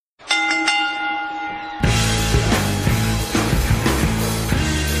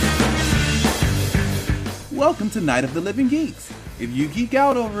welcome to Night of the Living Geeks. If you geek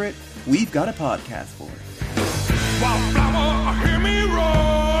out over it, we've got a podcast for it. Wildflower, hear me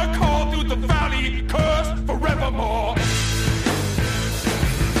roar, call through the valley, cursed forevermore.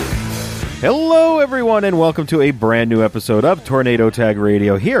 Hello, everyone, and welcome to a brand new episode of Tornado Tag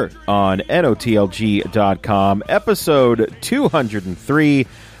Radio here on NOTLG.com, episode 203.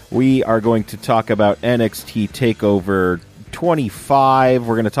 We are going to talk about NXT TakeOver 25.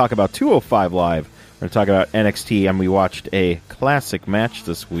 We're going to talk about 205 Live. We're going to talk about NXT, and we watched a classic match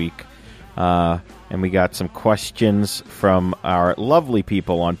this week. And we got some questions from our lovely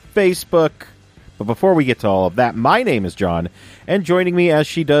people on Facebook. But before we get to all of that, my name is John, and joining me as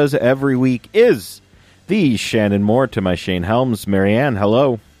she does every week is the Shannon Moore to my Shane Helms. Marianne,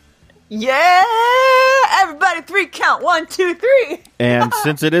 hello. Yeah! Everybody 3 count. 1, 2, 3. And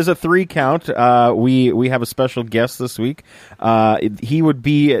since it is a 3 count, we have a special guest this week. He would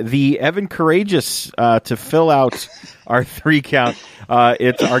be the Evan Courageous to fill out our 3 count.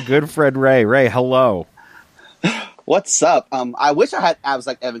 It's our good friend Ray. Ray, hello. What's up? I wish I had abs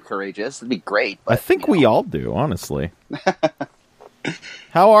like Evan Courageous. It'd be great. But, I think we all do, honestly.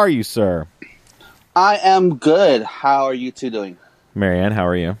 How are you, sir? I am good. How are you two doing? Marianne, how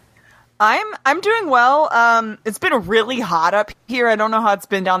are you? I'm doing well. It's been really hot up here. I don't know how it's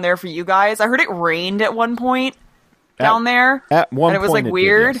been down there for you guys. I heard it rained at one point down there. At one and it was point like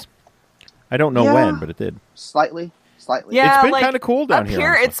weird. Did, yes. I don't know when, but it did. Slightly. Yeah, it's been like, kind of cool down up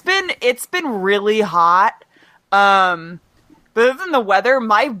here. It's been really hot. But other than the weather,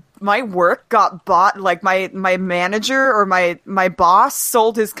 my work got bought. Like my manager or my boss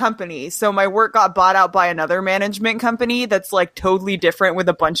sold his company, so my work got bought out by another management company that's like totally different with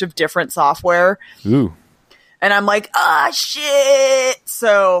a bunch of different software. Ooh. And I'm like, shit.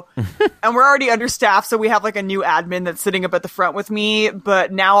 So, and we're already understaffed, so we have like a new admin that's sitting up at the front with me.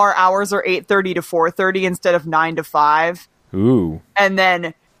 But now our hours are 8:30 to 4:30 instead of 9 to 5. Ooh. And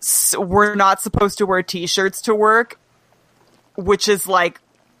then we're not supposed to wear t-shirts to work, which is like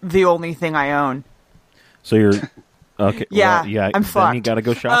the only thing I own. So you're okay. Yeah, well, yeah. I'm then fucked. You got to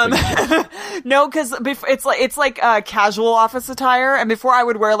go shopping. No, because it's like casual office attire, and before I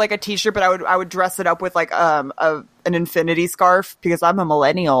would wear like a t-shirt, but I would dress it up with like an infinity scarf because I'm a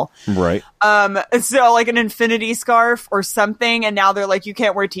millennial, Right. So like an infinity scarf or something, and now they're like, you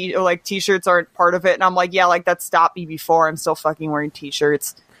can't wear t-shirts aren't part of it, and I'm like, yeah, like that stopped me before. I'm still fucking wearing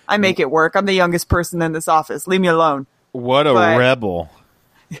t-shirts. I make it work. I'm the youngest person in this office. Leave me alone. What a rebel.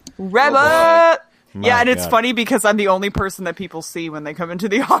 Rebel! My and it's God. funny because I'm the only person that people see when they come into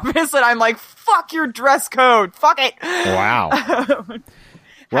the office, and I'm like, fuck your dress code. Fuck it. Wow.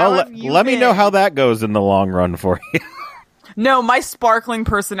 Well, let me been? know how that goes in the long run for you. No, my sparkling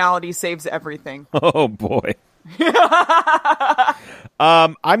personality saves everything. Oh, boy.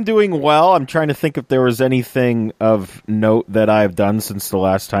 I'm doing well. I'm trying to think if there was anything of note that I've done since the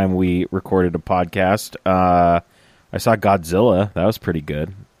last time we recorded a podcast. I saw Godzilla. That was pretty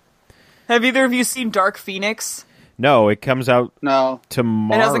good. Have either of you seen Dark Phoenix? No, it comes out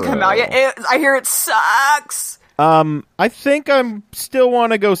tomorrow. It hasn't come out yet. I hear it sucks. I think I'm still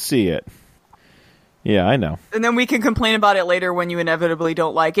want to go see it. Yeah, I know. And then we can complain about it later when you inevitably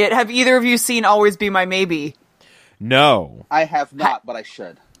don't like it. Have either of you seen Always Be My Maybe? No. I have not, but I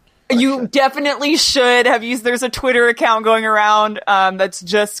should. You definitely should have used. There's a Twitter account going around that's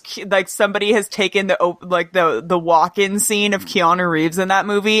just like somebody has taken the walk-in scene of Keanu Reeves in that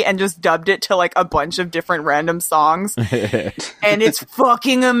movie and just dubbed it to like a bunch of different random songs, and it's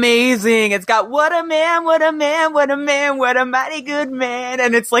fucking amazing. It's got what a man, what a man, what a man, what a mighty good man,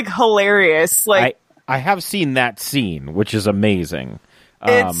 and it's like hilarious. Like I have seen that scene, which is amazing.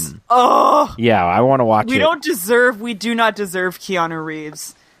 It's yeah, I want to watch it. We do not deserve Keanu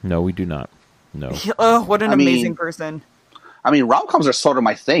Reeves. No, we do not. No. What an amazing person. I mean, rom-coms are sort of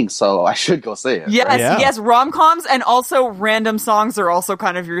my thing, so I should go see it. Yes, right? yes, rom-coms and also random songs are also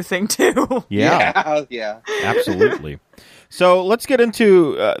kind of your thing, too. Yeah. Absolutely. So let's get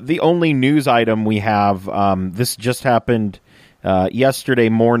into the only news item we have. This just happened yesterday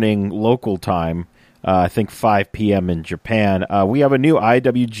morning local time, I think 5 p.m. in Japan. We have a new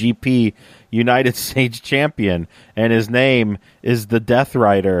IWGP United States champion, and his name is the Death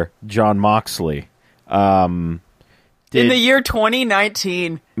Rider, Jon Moxley. In the year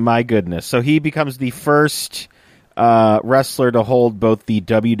 2019. My goodness. So he becomes the first wrestler to hold both the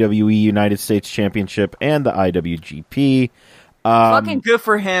WWE United States Championship and the IWGP. Fucking good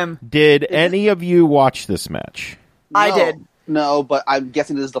for him. Did any of you watch this match? I did. No, but I'm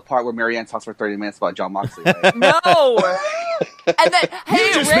guessing this is the part where Marianne talks for 30 minutes about Jon Moxley. Right? No. And then,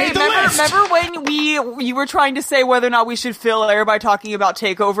 hey, just Ray, made the list. remember when you were trying to say whether or not we should fill air by talking about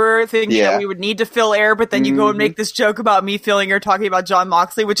TakeOver, thinking Yeah. that we would need to fill air, but then you go and make this joke about me filling air talking about Jon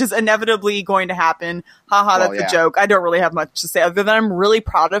Moxley, which is inevitably going to happen. Haha, Well, that's yeah. a joke. I don't really have much to say other than I'm really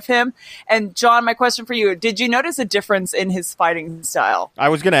proud of him. And John, my question for you, did you notice a difference in his fighting style? I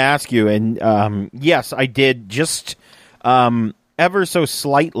was going to ask you, and yes, I did, just ever so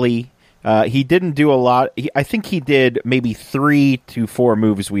slightly. He didn't do a lot. I think he did maybe 3 to 4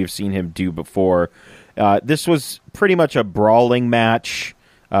 moves we've seen him do before. This was pretty much a brawling match.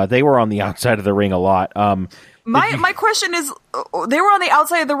 They were on the outside of the ring a lot. My question is, they were on the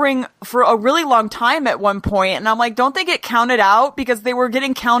outside of the ring for a really long time at one point, and I'm like, don't they get counted out? Because they were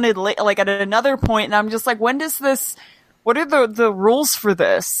getting counted like at another point, and I'm just like, when does this... What are the rules for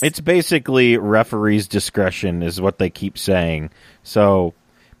this? It's basically referee's discretion is what they keep saying. So,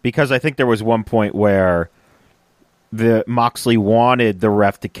 because I think there was one point where the Moxley wanted the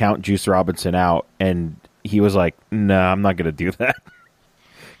ref to count Juice Robinson out, and he was like, "No, I'm not going to do that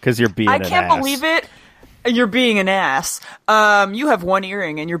because you're being." I an can't ass." believe it. You're being an ass. You have one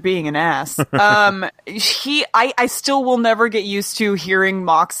earring and you're being an ass. I still will never get used to hearing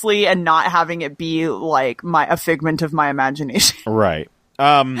Moxley and not having it be like a figment of my imagination. Right.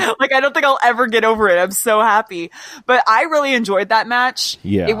 Like, I don't think I'll ever get over it. I'm so happy. But I really enjoyed that match.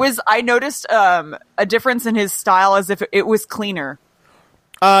 Yeah. I noticed, a difference in his style as if it was cleaner.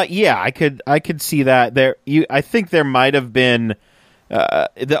 Yeah, I could see that there. I think there might have been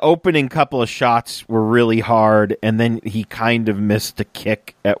the opening couple of shots were really hard, and then he kind of missed a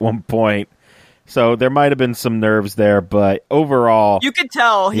kick at one point. So there might have been some nerves there, but overall, You could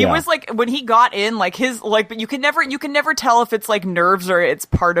tell he Yeah. was like, when he got in, like but you can never tell if it's like nerves or it's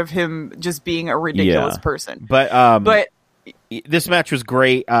part of him just being a ridiculous person. But this match was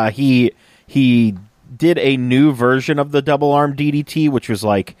great. He did a new version of the double arm DDT, which was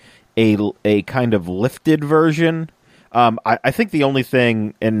like a kind of lifted version. I think the only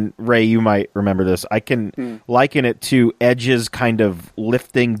thing, and Ray, you might remember this, I can liken it to Edge's kind of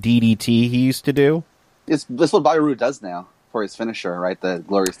lifting DDT he used to do. This is what Bobby Roode does now for his finisher, right? The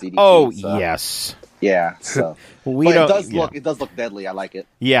glorious DDT. Oh, so, yes. Yeah. So We but don't- it does look deadly. I like it.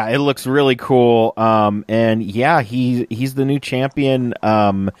 Yeah, it looks really cool. And yeah, he's the new champion.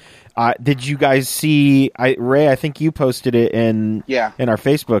 Did you guys see? Ray, I think you posted it in our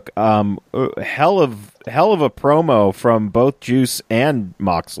Facebook. Hell of a promo from both Juice and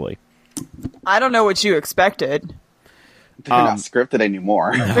Moxley. I don't know what you expected. They're not scripted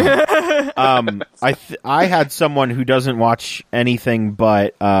anymore. I had someone who doesn't watch anything,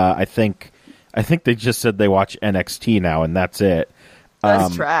 but I think they just said they watch NXT now, and that's it.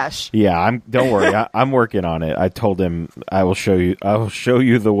 That's trash. Yeah, don't worry. I'm working on it. I told him I will show you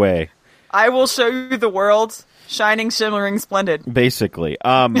the way. I will show you the world, shining, shimmering, splendid. Basically,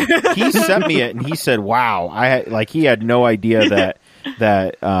 he sent me it and he said, "Wow!" He had no idea that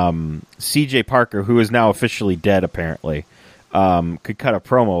CJ Parker, who is now officially dead, apparently, could cut a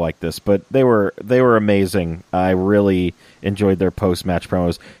promo like this. But they were amazing. I really enjoyed their post-match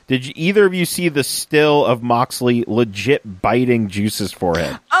promos. Did either of you see the still of Moxley legit biting Juice's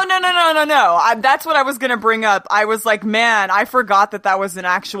forehead? Oh, no. That's what I was going to bring up. I was like, man, I forgot that was an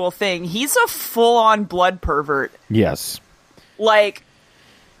actual thing. He's a full-on blood pervert. Yes. Like,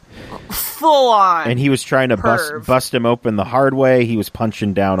 full-on. And he was trying to perv. bust him open the hard way. He was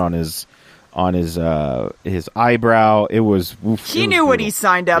punching down on his eyebrow. It was... He knew what he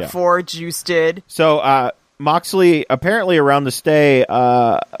signed up for, Juice did. So, Moxley, apparently around to stay.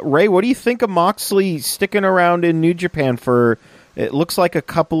 Ray, what do you think of Moxley sticking around in New Japan for, it looks like a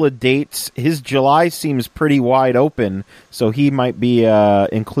couple of dates? His July seems pretty wide open, so he might be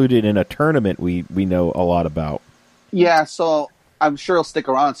included in a tournament we know a lot about. Yeah, so I'm sure he'll stick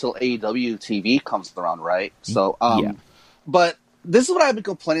around until AEW TV comes around, right? So, but this is what I've been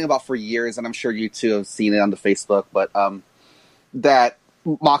complaining about for years, and I'm sure you two have seen it on the Facebook, but that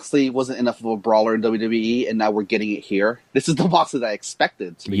Moxley wasn't enough of a brawler in WWE, and now we're getting it here. This is the Moxley that I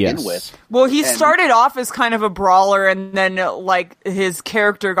expected to begin with. Well, he started off as kind of a brawler, and then like his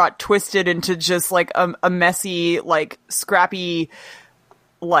character got twisted into just like a messy, like scrappy,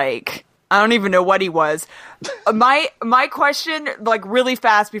 like I don't even know what he was. My question, like really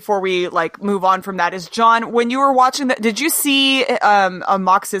fast before we like move on from that, is John, when you were watching that, did you see a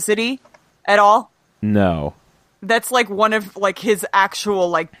Moxicity at all? No. That's like one of like his actual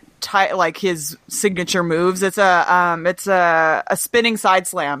like his signature moves. It's a spinning side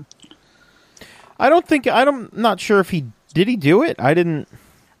slam. I'm not sure if he do it. I didn't.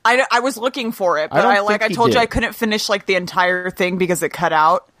 I was looking for it, but I told you I couldn't finish like the entire thing because it cut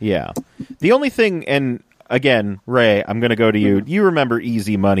out. Yeah. The only thing, and again, Ray, I'm going to go to you. You remember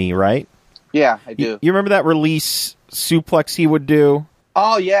Easy Money, right? Yeah, I do. You remember that release suplex he would do?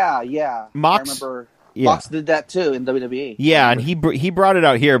 Oh, yeah. Mox, I remember yeah. Mox did that too in WWE. Yeah, and he brought it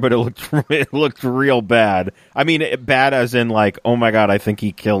out here, but it looked real bad. I mean, bad as in like, oh my god, I think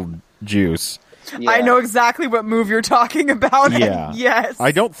he killed Juice. Yeah. I know exactly what move you're talking about. Yeah. Yes.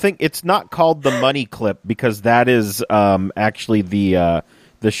 I don't think it's not called the money clip because that is actually the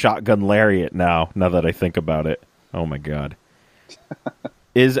shotgun lariat now that I think about it. Oh my god.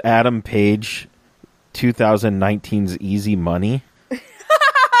 Is Adam Page 2019's Easy Money?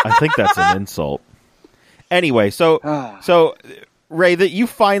 I think that's an insult. Anyway, so Ray, that you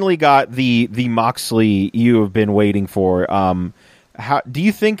finally got the Moxley you have been waiting for. How do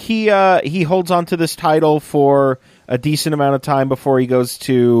you think he holds on to this title for a decent amount of time before he goes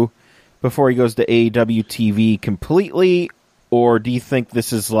to AEW TV completely, or do you think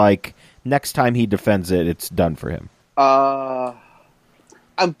this is like next time he defends it, it's done for him? I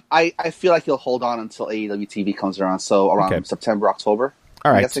feel like he'll hold on until AEW TV comes around, so around September, October.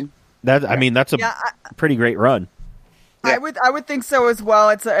 All right, I'm guessing. I mean that's a pretty great run. Yeah. I would think so as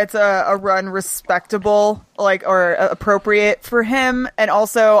well. It's a run respectable, like, or appropriate for him, and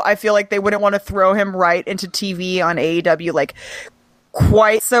also I feel like they wouldn't want to throw him right into TV on AEW like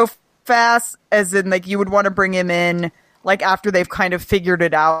quite so fast, as in like you would want to bring him in like after they've kind of figured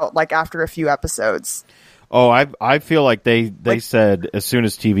it out, like after a few episodes. Oh, I feel like they said as soon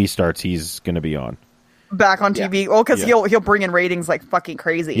as TV starts, he's going to be on. Back on TV. Well, because he'll bring in ratings like fucking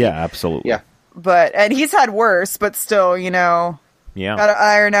crazy. Yeah, absolutely. Yeah. And he's had worse, but still, gotta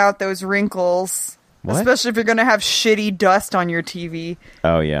iron out those wrinkles. What? Especially if you're gonna have shitty dust on your TV.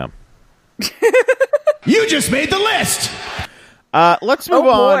 Oh, yeah. You just made the list! Let's move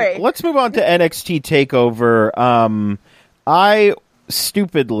on. Let's move on to NXT TakeOver. I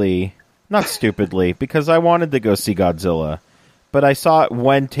not stupidly, because I wanted to go see Godzilla, but I saw it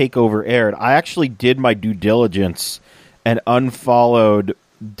when TakeOver aired. I actually did my due diligence and unfollowed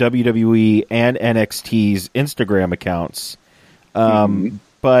WWE and NXT's Instagram accounts.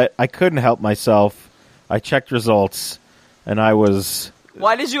 But I couldn't help myself. I checked results, and I was...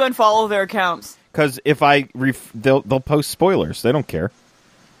 Why did you unfollow their accounts? Because if they'll post spoilers. They don't care.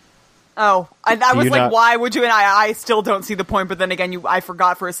 Oh, I was like, not... why would you? And I still don't see the point. But then again, I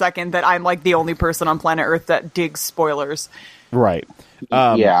forgot for a second that I'm like the only person on planet Earth that digs spoilers. Right.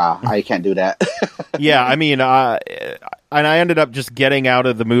 Yeah, I can't do that. Yeah, I mean, and I ended up just getting out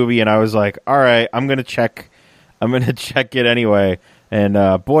of the movie, and I was like, all right, I'm gonna check it anyway.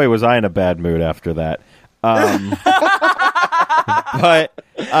 And boy, was I in a bad mood after that. But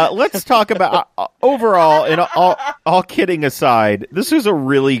let's talk about overall, and all kidding aside, this was a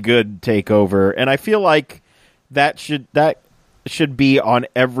really good takeover, and I feel like that should be on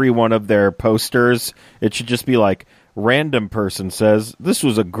every one of their posters. It should just be like, random person says this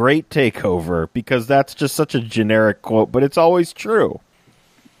was a great takeover, because that's just such a generic quote, but it's always true.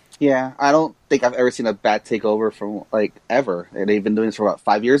 Yeah, I don't think I've ever seen a bad takeover from like ever. And they've been doing this for about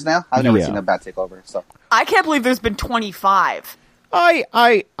 5 years now. I've never seen a bad takeover. So I can't believe there's been 25.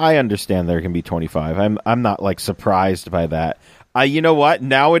 I understand there can be 25. I'm not like surprised by that. You know what?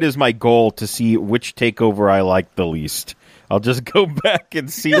 Now it is my goal to see which takeover I like the least. I'll just go back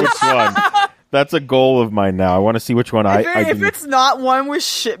and see which one. That's a goal of mine now. I want to see which one if it's not one with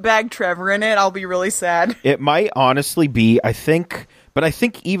shitbag Trevor in it, I'll be really sad. It might honestly be, I think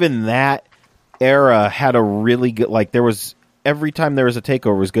even that era had a really good, like, there was, every time there was a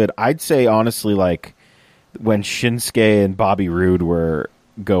takeover was good. I'd say honestly, like, when Shinsuke and Bobby Roode were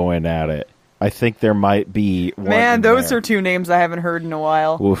going at it, I think there might be one. Man, those are two names I haven't heard in a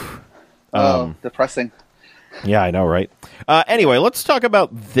while. Oof. Depressing. Yeah, I know, right? Anyway, let's talk about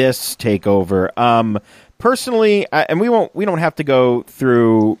this takeover. Personally, and we don't have to go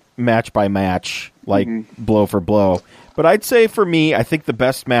through match by match, like blow for blow. But I'd say for me, I think the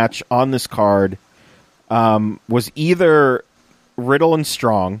best match on this card was either Riddle and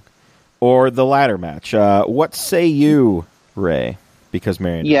Strong or the ladder match. What say you, Ray? Because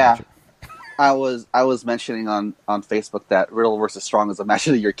Marion, I was mentioning on Facebook that Riddle versus Strong is a match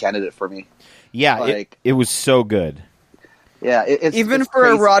of the year candidate for me. Yeah, it was so good. Yeah, it's even it's for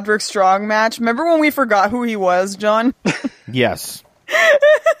crazy. a Roderick Strong match. Remember when we forgot who he was, John? Yes.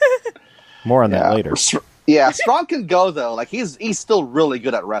 More on that later. Yeah, Strong can go though. Like he's still really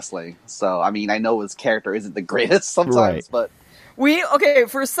good at wrestling. So I mean, I know his character isn't the greatest sometimes, but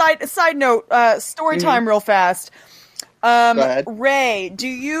for side note, story time real fast. Go ahead. Ray, do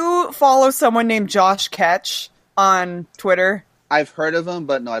you follow someone named Josh Ketch on Twitter? I've heard of him,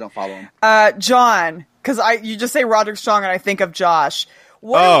 but no, I don't follow him. John, because you just say Roderick Strong and I think of Josh.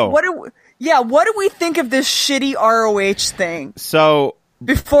 What do we think of this shitty ROH thing? So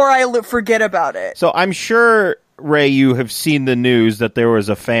before I forget about it. So I'm sure, Ray, you have seen the news that there was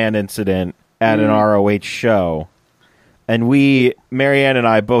a fan incident at an ROH show, and Marianne and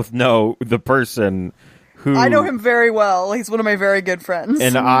I both know the person who. I know him very well. He's one of my very good friends,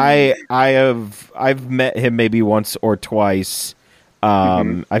 and I've met him maybe once or twice.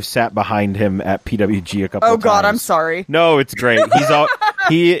 I've sat behind him at PWG a couple of times. Oh God, I'm sorry. No, it's great.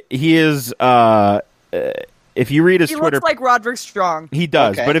 He is. If you read his he Twitter, looks like Roderick Strong. He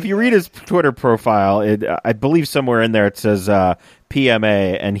does, Okay. but if you read his Twitter profile, I believe somewhere in there it says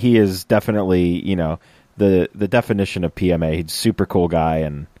PMA, and he is definitely, the definition of PMA. He's a super cool guy,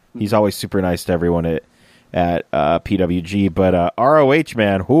 and he's always super nice to everyone at PWG. But ROH,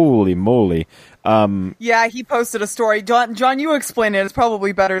 man, holy moly! Yeah, he posted a story. John, you explain it. It's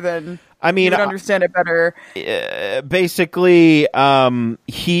probably better than. I mean, you would understand it better. Basically,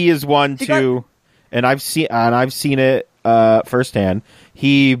 he is one to. And I've seen it firsthand.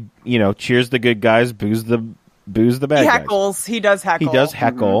 He, cheers the good guys, boos the bad guys. He heckles. He does heckle. He does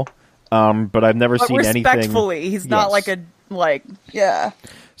heckle. But I've never seen anything. Respectfully, he's not yeah.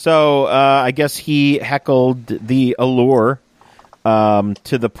 So I guess he heckled the Allure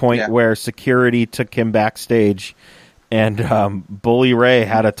to the point where security took him backstage, and Bully Ray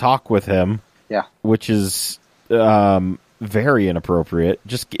had a talk with him. Yeah, which is. Very inappropriate.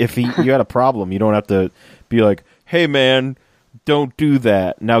 Just if you had a problem, you don't have to be like, "Hey, man, don't do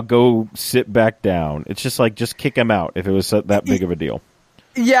that. Now go sit back down." It's just like, just kick him out if it was that big of a deal.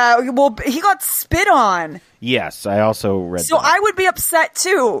 Yeah, well, he got spit on. Yes, I also read. So that. I would be upset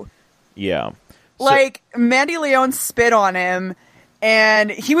too. Yeah, Mandy Leon spit on him, and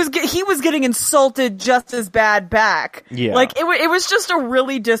he was getting insulted just as bad back. Yeah, it was just a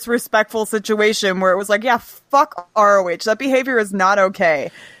really disrespectful situation where it was like, yeah, fuck ROH. That behavior is not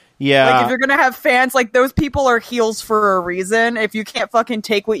okay. Yeah, if you're gonna have fans, those people are heels for a reason. If you can't fucking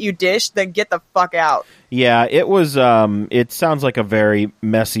take what you dish, then get the fuck out. Yeah, it was. It sounds like a very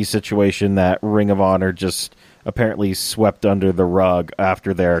messy situation that Ring of Honor just apparently swept under the rug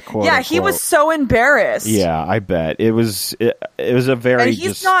after their quote. Yeah, he was so embarrassed. Yeah, I bet it was. It was a very. And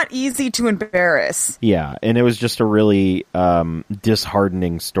he's not easy to embarrass. Yeah, and it was just a really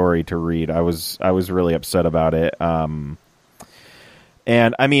disheartening story to read. I was really upset about it.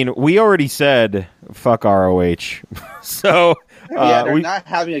 And I mean, we already said fuck ROH, so they're not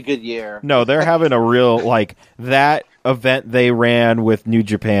having a good year. No, they're having a real that event they ran with New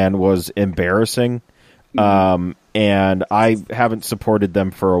Japan was embarrassing. And I haven't supported them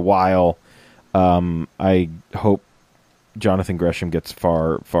for a while. I hope Jonathan Gresham gets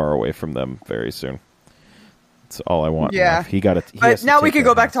far, far away from them very soon. That's all I want. Yeah, But now we can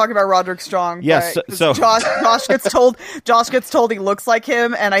go back talking about Roderick Strong. Yes, so Josh gets told he looks like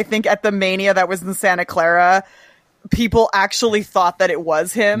him, and I think at the Mania that was in Santa Clara, people actually thought that it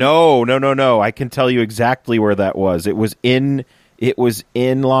was him. No. I can tell you exactly where that was. It was in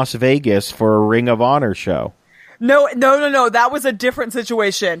Las Vegas for a Ring of Honor show. No. That was a different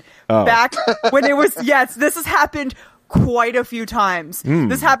situation. Oh. Back when it was, yes, this has happened quite a few times.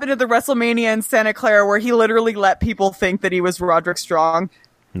 This happened at the WrestleMania in Santa Clara where he literally let people think that he was Roderick Strong.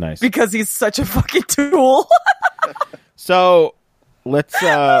 Nice. Because he's such a fucking tool. So let's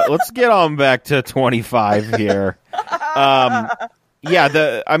get on back to 25 here.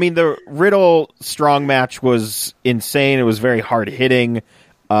 The Riddle Strong match was insane. It was very hard hitting.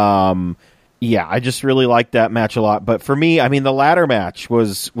 I just really liked that match a lot. But for me, the ladder match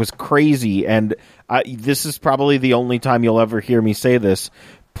was crazy, and this is probably the only time you'll ever hear me say this.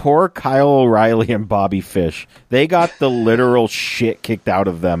 Poor Kyle O'Reilly and Bobby Fish. They got the literal shit kicked out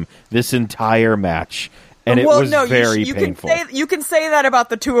of them this entire match, and it was very painful. You can say that about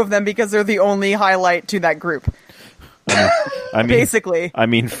the two of them because they're the only highlight to that group. Basically.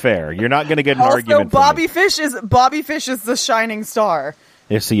 Fair. You're not going to get an argument. Bobby Fish is the shining star.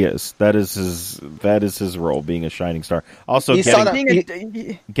 Yes, he is. That is his role, being a shining sar. Also, he getting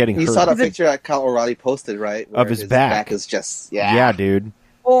hurt. He saw that picture that Kyle O'Reilly posted, right? Of his back. Is just yeah, dude.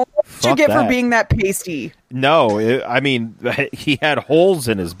 Well, what did you get for being that pasty? No, he had holes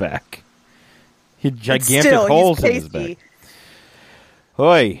in his back. He had gigantic holes in his back.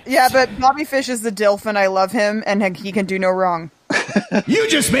 Hoy. Yeah, but Bobby Fish is the DILF, and I love him, and he can do no wrong. You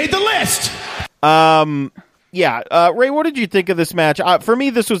just made the list! Ray, what did you think of this match? For me,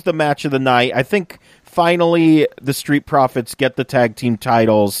 this was the match of the night. I think finally the Street Profits get the tag team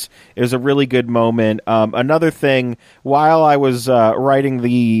titles. It was a really good moment. Another thing, while I was writing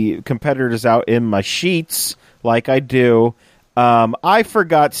the competitors out in my sheets, like I do, I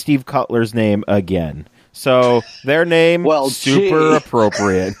forgot Steve Cutler's name again. So their name, super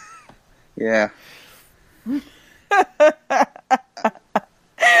appropriate. Yeah. Like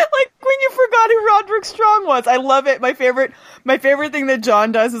when you forgot who Roderick Strong was. I love it. My favorite thing that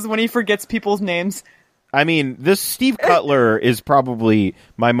John does is when he forgets people's names. I mean, this Steve Cutler is probably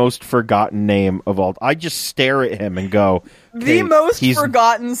my most forgotten name of all. I just stare at him and go, the most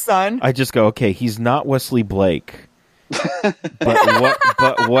forgotten son. I just go, okay, he's not Wesley Blake.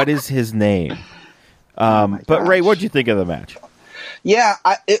 but what is his name? But Ray, what'd you think of the match? Yeah,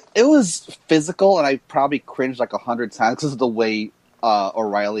 it was physical, and I probably cringed like 100 times because of the way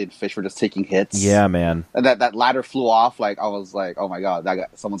O'Reilly and Fish were just taking hits. Yeah, man. And that ladder flew off. Like I was like, oh my god,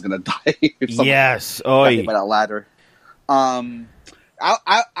 someone's gonna die. Yes, by that ladder.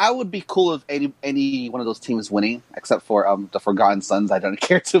 I would be cool if any one of those teams winning, except for the Forgotten Sons. I don't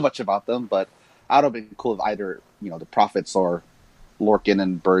care too much about them, but I would have been cool if either the Profits or Lorcan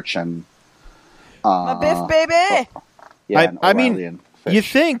and Birch and Biff, baby. Yeah, I mean, you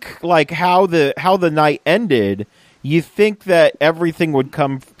think like how the night ended. You think that everything would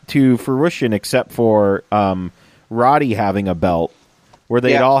come to fruition except for Roddy having a belt, where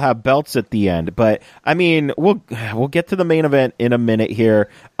they'd all have belts at the end. But I mean, we'll get to the main event in a minute here.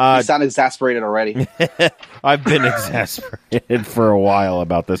 You sound exasperated already. I've been exasperated for a while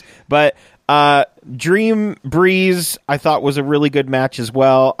about this, but Dream Breeze I thought was a really good match as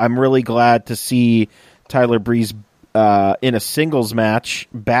well. I'm really glad to see Tyler Breeze in a singles match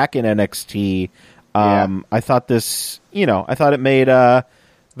back in NXT. I thought I thought it made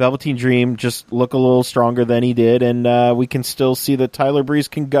Velveteen Dream just look a little stronger than he did, and we can still see that Tyler Breeze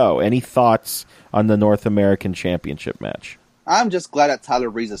can go. Any thoughts on the North American Championship match? I'm just glad that Tyler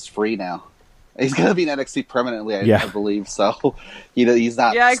Breeze is free now. He's going to be in NXT permanently, I believe. So he's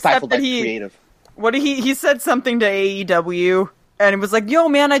not stifled by creative. What he said something to AEW. And it was like, yo,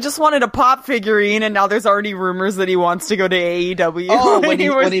 man, I just wanted a pop figurine, and now there's already rumors that he wants to go to AEW. Oh,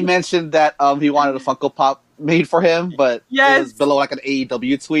 when he mentioned that he wanted a Funko Pop made for him, but it was below like an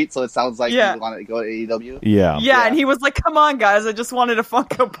AEW tweet, so it sounds like he wanted to go to AEW. Yeah, and he was like, come on, guys, I just wanted a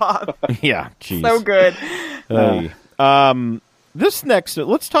Funko Pop. Yeah, jeez. So good.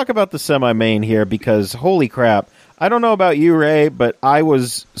 Let's talk about the semi-main here, because holy crap. I don't know about you, Ray, but I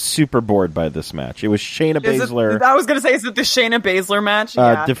was super bored by this match. It was Shayna Baszler. I was going to say, is it the Shayna Baszler match?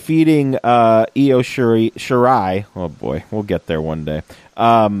 Defeating Io Shirai. Oh, boy. We'll get there one day.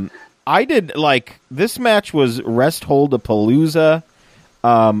 This match was Rest Hold-A-Palooza.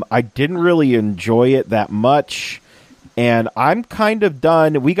 I didn't really enjoy it that much, and I'm kind of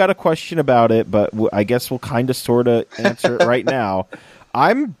done. We got a question about it, but I guess we'll kind of sort of answer it right now.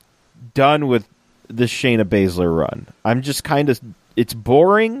 I'm done with the Shayna Baszler run. I'm just kind of, it's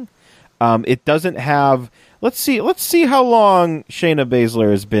boring. It doesn't have, let's see how long Shayna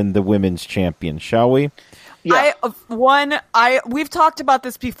Baszler has been the women's champion, shall we? Yeah. We've talked about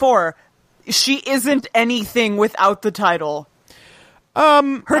this before. She isn't anything without the title.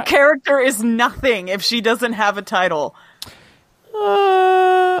 Her character is nothing if she doesn't have a title.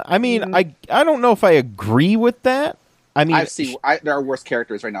 I mean, I don't know if I agree with that. I mean, there are worse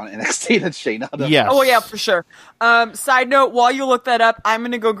characters right now in NXT than Shayna. Yes. Oh yeah, for sure. Side note: while you look that up, I'm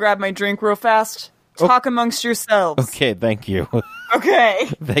gonna go grab my drink real fast. Talk amongst yourselves. Okay, thank you. Okay.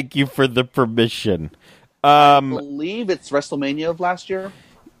 Thank you for the permission. I believe it's WrestleMania of last year.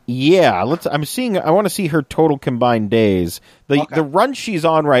 Yeah, I want to see her total combined days. The run she's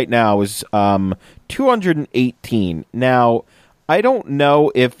on right now is 218. Now, I don't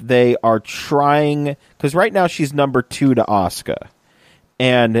know if they are trying, because right now she's number 2 to Asuka,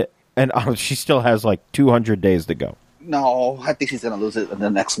 and she still has like 200 days to go. No, I think she's going to lose it in the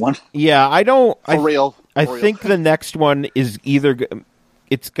next one. Yeah, I don't. For real. I think the next one is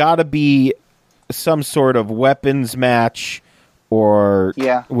it's got to be some sort of weapons match, or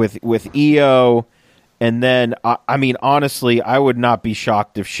with Io, and then I mean, honestly, I would not be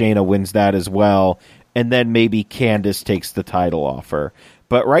shocked if Shayna wins that as well. And then maybe Candice takes the title off her.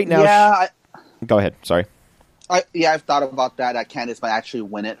 But right now... go ahead. Sorry. I've thought about that Candice might actually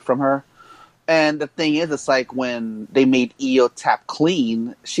win it from her. And the thing is, it's like when they made Io tap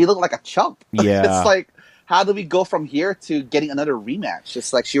clean, she looked like a chump. Yeah. It's like, how do we go from here to getting another rematch?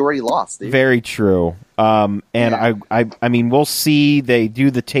 It's like she already lost. Dude. Very true. I mean, we'll see. They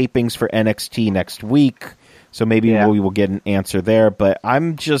do the tapings for NXT next week. So maybe we will get an answer there. But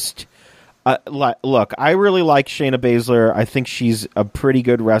I'm just... look, I really like Shayna Baszler. I think she's a pretty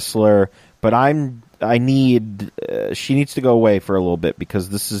good wrestler, but she needs to go away for a little bit, because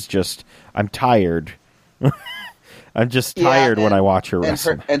this is just, I'm tired. I'm just tired when I watch her and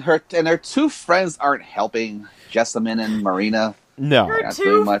wrestle. her two friends aren't helping, Jessamine and Marina. No. Her Not two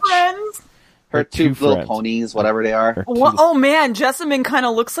doing much. friends. Her two little friends. ponies, whatever they are. Well, oh man, Jessamine kind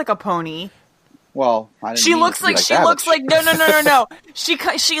of looks like a pony. Well, I didn't She mean it looks to be like she that, looks but- like no.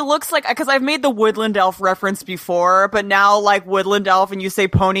 She looks like, because I've made the Woodland Elf reference before, but now like Woodland Elf and you say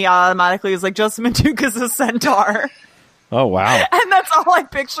pony automatically is like Jessamine Duke is a centaur, Oh, wow. and that's all I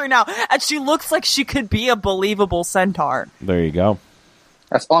picture now. And she looks like she could be a believable centaur. There you go.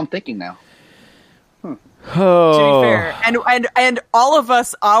 That's all I'm thinking now. Oh. To be fair, and all of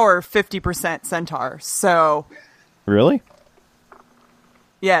us are 50% centaur. So Really?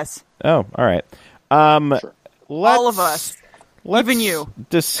 yes, Oh, all right. Sure. all of us. Let's Even you.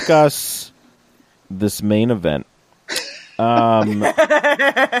 discuss this main event.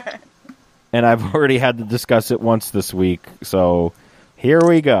 And I've already had to discuss it once this week, so here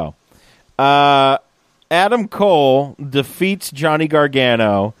we go. Adam Cole defeats Johnny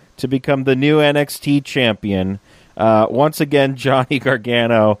Gargano to become the new NXT champion. Once again, Johnny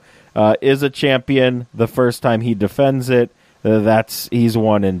Gargano is a champion. The first time he defends it, he's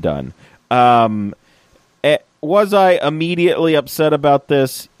one and done. Was I immediately upset about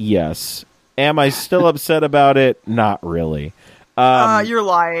this? Yes. Am I still upset about it? Not really. You're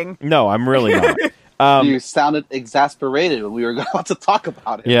lying. No, I'm really not. You sounded exasperated when we were about to talk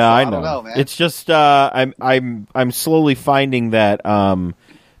about it. Yeah, so I don't know. know, man. It's just I'm slowly finding that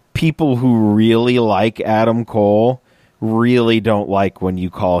people who really like Adam Cole really don't like when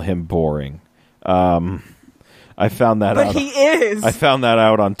you call him boring. I found that But out. he is. I found that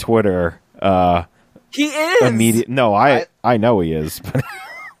out on Twitter. He is. No, I know he is.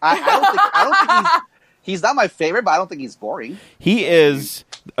 But I don't think he's not my favorite, but I don't think he's boring. he is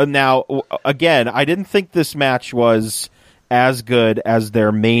now. Again, I didn't think this match was as good as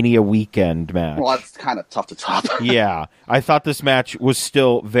their Mania weekend match. Well, that's kind of tough to top. Yeah, I thought this match was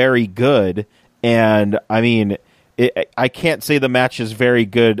still very good, and I mean, I can't say the match is very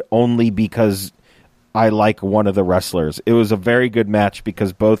good only because I like one of the wrestlers. It was a very good match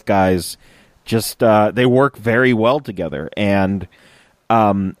because both guys just they work very well together, and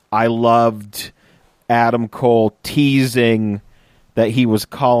I loved Adam Cole teasing that he was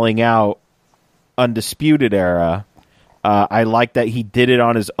calling out Undisputed Era. I like that he did it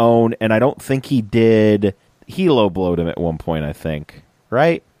on his own, and I don't think he did. He low blowed him at one point, I think,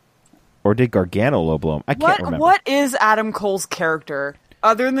 right? Or did Gargano low blow him? I can't remember. What is Adam Cole's character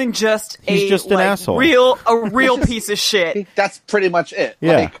other than just He's just an asshole. a real piece of shit? That's pretty much it.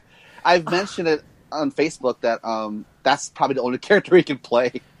 Yeah. Like, I've mentioned it on Facebook that that's probably the only character he can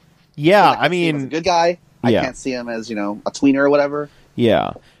play. Yeah, I I see him as a mean, good guy. I yeah. can't see him as a tweener or whatever.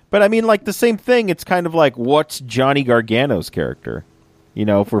 yeah. But I mean, like, the same thing, it's kind of like, what's Johnny Gargano's character? You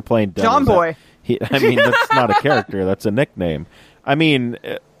know, if we're playing John devil's- Boy. I mean, that's not a character, that's a nickname. I mean,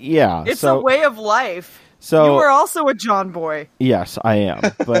 yeah. It's so, a way of life. So- you were also a John Boy. Yes, I am.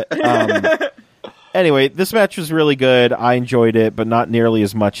 But anyway, this match was really good. I enjoyed it, but not nearly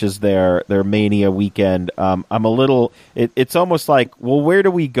as much as their Mania weekend. I'm a little. It's almost like, well, where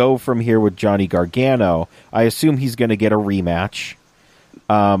do we go from here with Johnny Gargano? I assume he's going to get a rematch.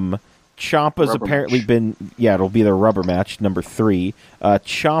 Ciampa's Rubber apparently match. been. Yeah, it'll be their rubber match number 3.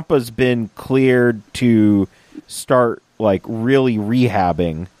 Ciampa's been cleared to start like really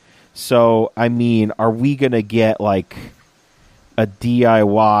rehabbing. So, I mean, are we going to get like a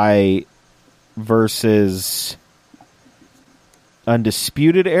DIY versus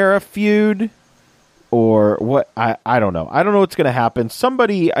Undisputed Era feud? Or what? I don't know. I don't know what's going to happen.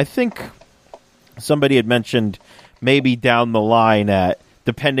 I think somebody had mentioned maybe down the line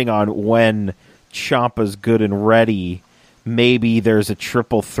depending on when Ciampa's good and ready, maybe there's a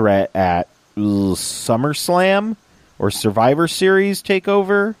triple threat at SummerSlam or Survivor Series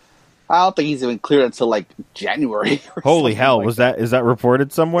takeover. I don't think he's even cleared until like January. Or Holy something hell! like Is that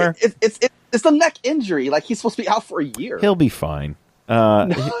reported somewhere? It's the neck injury. Like, he's supposed to be out for a year. He'll be fine.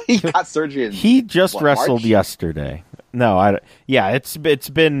 He got surgery. He just wrestled March? yesterday. No,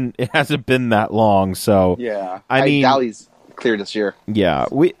 it hasn't been that long. So Yeah, I mean, doubt he's cleared this year. yeah,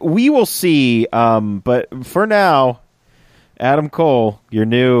 we will see. But for now, Adam Cole, your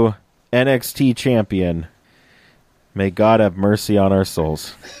new NXT champion. May God have mercy on our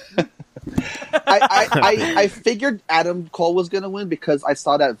souls. I figured Adam Cole was going to win because I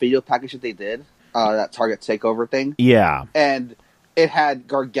saw that video package that they did, that Target Takeover thing, Yeah, and it had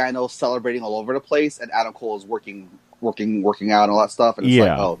Gargano celebrating all over the place, and Adam Cole is working out and all that stuff, and it's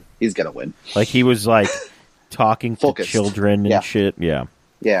Yeah. like, oh, he's going to win. like he was like talking to Focused. children and Yeah. shit. Yeah.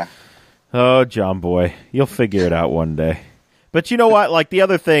 Yeah. Oh, John Boy, you'll figure it out one day. But you know what? Like, the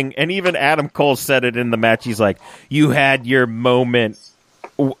other thing, and even Adam Cole said it in the match, he's like, you had your moment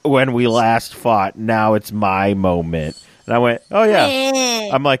when we last fought, now it's my moment. And I went, oh, yeah.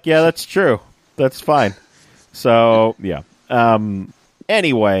 I'm like, yeah, that's true. That's fine. So, yeah.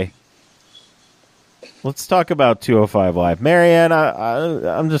 Anyway, let's talk about 205 Live. Marianne,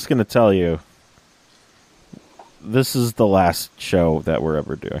 I'm just going to tell you, this is the last show that we're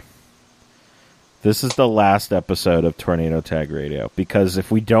ever doing. This is the last episode of Tornado Tag Radio, because if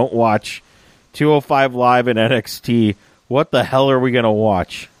we don't watch 205 Live and NXT, what the hell are we going to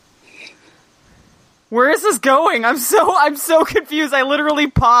watch? Where is this going? I'm so confused. I literally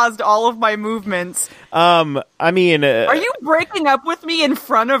paused all of my movements. I mean... are you breaking up with me in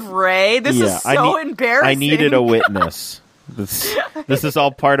front of Ray? This is so embarrassing. I needed a witness. This is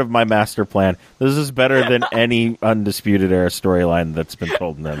all part of my master plan. This is better than any Undisputed Era storyline that's been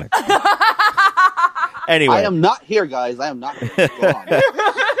told in NXT. Anyway. I am not here, guys. I am not here. Go on.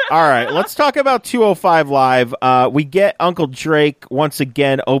 All right, let's talk about 205 Live. We get Uncle Drake once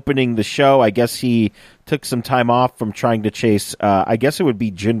again opening the show. I guess he took some time off from trying to chase, I guess it would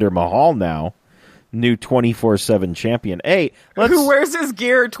be Jinder Mahal now, new 24/7 champion. Hey, who wears his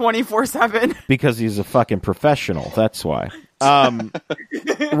gear 24/7? Because he's a fucking professional, that's why.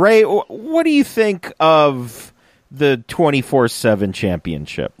 Ray, what do you think of the 24/7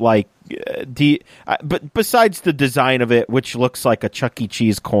 championship? Like, but besides the design of it, which looks like a Chuck E.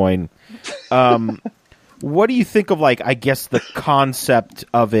 Cheese coin, what do you think of, like, I guess the concept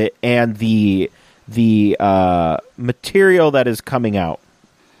of it and the material that is coming out?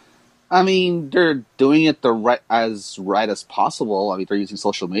 I mean, they're doing it right as possible. I mean, they're using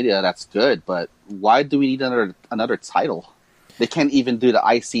social media. That's good, but why do we need another title? They can't even do the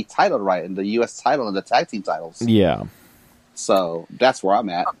IC title right, and the US title and the tag team titles. Yeah. So that's where I'm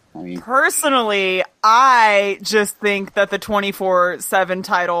at. I mean, personally, I just think that the 24/7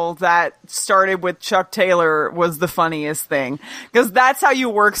 title that started with Chuck Taylor was the funniest thing, because that's how you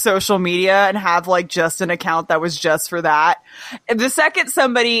work social media and have, like, just an account that was just for that. And the second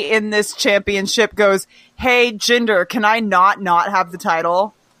somebody in this championship goes, "Hey, Jinder, can I not have the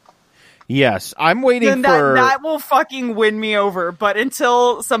title?" Yes, I'm waiting for... That will fucking win me over, but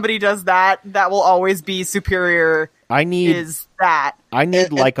until somebody does that, that will always be superior. I need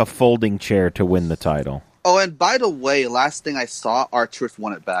like a folding chair to win the title. Oh, and by the way, last thing I saw, R-Truth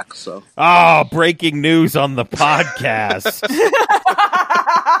won it back, so... Oh, breaking news on the podcast.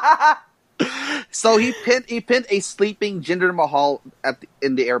 So he pinned a sleeping Jinder Mahal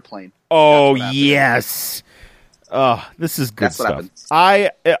in the airplane. Oh, yes. Oh, this is good stuff. I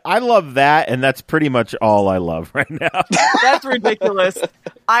love that, and that's pretty much all I love right now. That's ridiculous.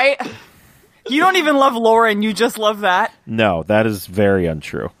 You don't even love Lauren, you just love that? No, that is very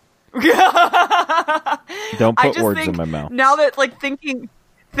untrue. Don't put words in my mouth. Now that, like, thinking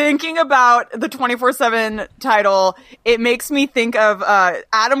about the 24/7 title, it makes me think of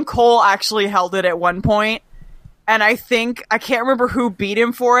Adam Cole actually held it at one point, and I can't remember who beat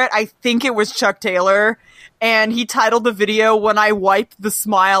him for it. I think it was Chuck Taylor. And he titled the video, "When I Wiped the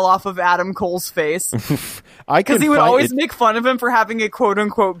Smile Off of Adam Cole's Face." Because he would always make fun of him for having a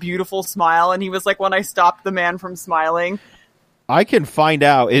quote-unquote beautiful smile, and he was like, "When I stopped the man from smiling." I can find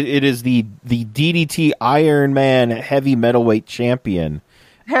out. It is the DDT Iron Man heavy metalweight champion.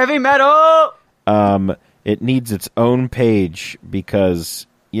 Heavy metal! It needs its own page because,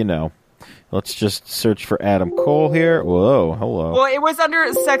 you know... Let's just search for Adam Cole here. Whoa, hello. Well, it was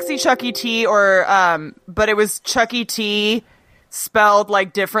under Sexy Chucky T, but it was Chucky T spelled,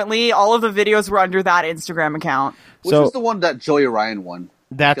 like, differently. All of the videos were under that Instagram account. Which was the one that Joey Ryan won?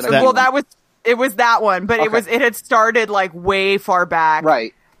 That's that. Well, it was that one, but it had started, like, way far back.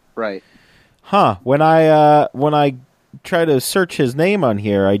 Right. Huh. When I try to search his name on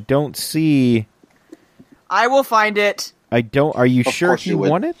here, I don't see. I will find it. Are you sure he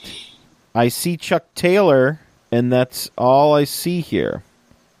won it? I see Chuck Taylor, and that's all I see here.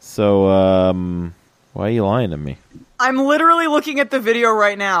 So, why are you lying to me? I'm literally looking at the video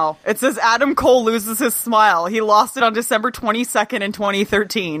right now. It says Adam Cole loses his smile. He lost it on December 22nd in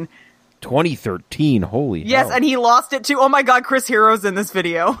 2013. 2013? Holy Yes, hell. And he lost it to, oh my god, Chris Hero's in this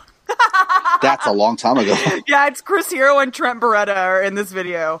video. That's a long time ago. Yeah, it's Chris Hero and Trent Beretta are in this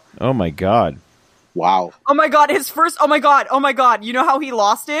video. Oh my god. Wow. Oh my god, oh my god, you know how he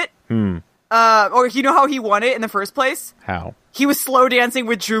lost it? Or you know how he won it in the first place? How? He was slow dancing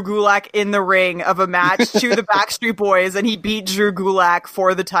with Drew Gulak in the ring of a match to the Backstreet Boys, and he beat Drew Gulak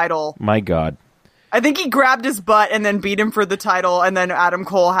for the title. My god. I think he grabbed his butt and then beat him for the title, and then Adam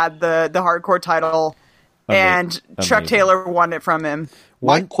Cole had the hardcore title, and Chuck Taylor won it from him.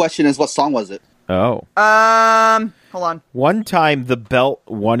 My question is, what song was it? Oh. Hold on. One time the belt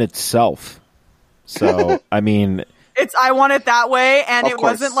won itself. So, I mean... It's I Want It That Way, and Of it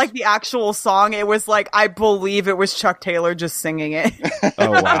course. wasn't like the actual song. It was like, I believe it was Chuck Taylor just singing it.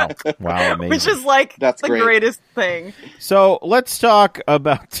 Oh, wow. Wow, amazing. Which is like That's the great. greatest thing. So, let's talk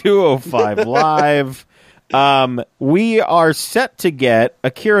about 205 Live. We are set to get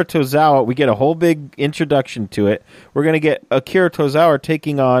Akira Tozawa. We get a whole big introduction to it. We're going to get Akira Tozawa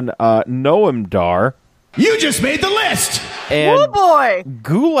taking on Noam Dar. You just made the list! And Oh boy!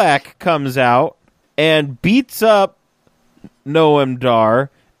 Gulak comes out and beats up Noam Dar,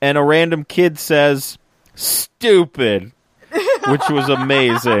 and a random kid says, "Stupid," which was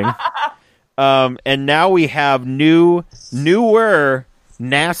amazing. And now we have newer,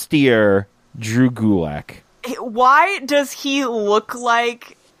 nastier Drew Gulak. Why does he look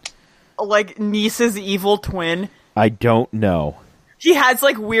like Niece's evil twin? I don't know. He has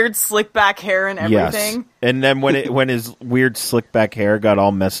like weird slick back hair and everything. Yes. And then when his weird slick back hair got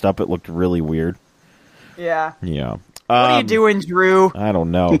all messed up, it looked really weird. Yeah. Yeah. What are you doing, Drew? I don't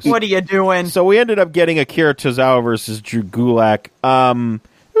know. What are you doing? So we ended up getting Akira Tozawa versus Drew Gulak.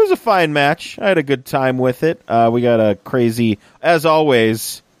 It was a fine match. I had a good time with it. We got a crazy, as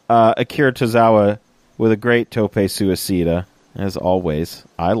always, Akira Tozawa with a great tope suicida. As always,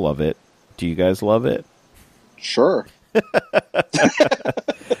 I love it. Do you guys love it? Sure.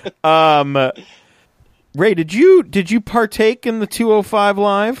 Ray, did you partake in the 205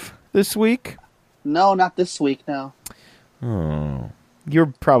 Live this week? No, not this week, no. You're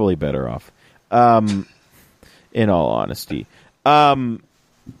probably better off. In all honesty. I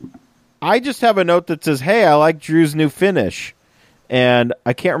just have a note that says, "Hey, I like Drew's new finish." And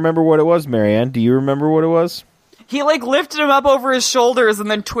I can't remember what it was, Marianne. Do you remember what it was? He like lifted him up over his shoulders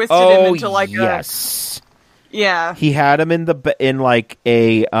and then twisted him into like yes. Yeah. He had him in like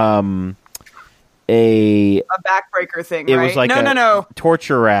a A backbreaker thing, it right? was like no.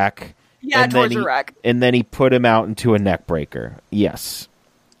 torture rack. Yeah, and then torture rack. And then he put him out into a neck breaker. Yes.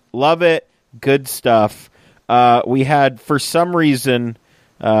 Love it. Good stuff. We had, for some reason,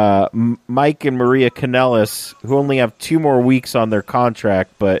 Mike and Maria Kanellis, who only have 2 more weeks on their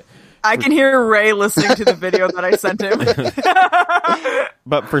contract, but I can hear Ray listening to the video that I sent him.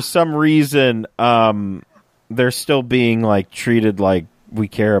 but for some reason, they're still being like treated like we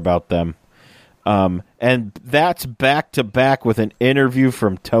care about them. And that's back to back with an interview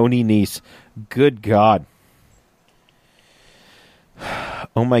from Tony Nese. Good God.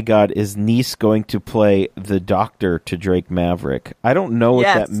 Oh my God, is Nese going to play the doctor to Drake Maverick? I don't know what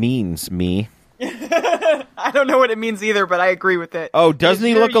that means, me. I don't know what it means either, but I agree with it. Oh, doesn't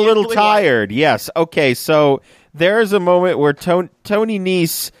he look a little tired? Yes. Okay, so there is a moment where Tony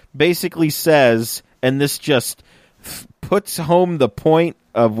Nese basically says, and this just puts home the point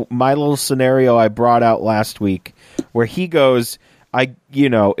of my little scenario I brought out last week, where he goes,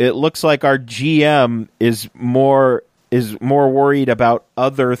 it looks like our GM is more worried about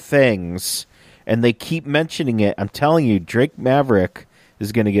other things, and they keep mentioning it. I'm telling you, Drake Maverick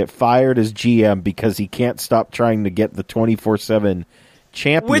is going to get fired as GM because he can't stop trying to get the 24/7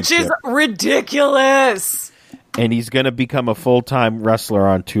 championship. Which is ridiculous. And he's going to become a full-time wrestler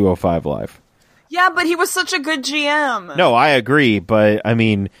on 205 Live. Yeah, but he was such a good GM. No, I agree, but, I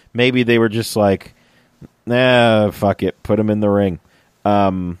mean, maybe they were just like, nah, fuck it, put him in the ring. I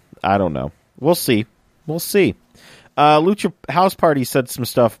don't know. We'll see. Lucha House Party said some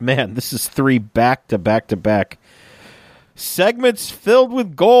stuff. Man, this is 3 back-to-back-to-back segments filled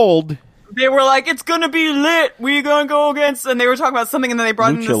with gold. They were like, it's gonna be lit. We're gonna go against... And they were talking about something, and then they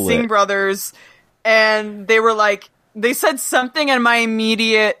brought in the Lucha Singh lit. brothers. And they were like... They said something, and my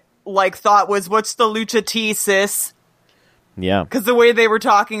immediate thought was, what's the Lucha T, sis? Yeah. Because the way they were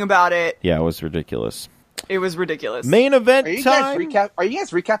talking about it... Yeah, it was ridiculous. It was ridiculous. Main event Are you time. guys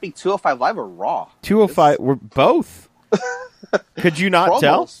recapping 205 Live or Raw? 205. We're both. Could you not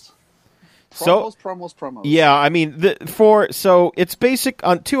tell? Promos. Yeah, I mean, it's basic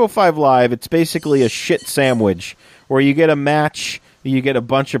on 205 Live. It's basically a shit sandwich where you get a match, you get a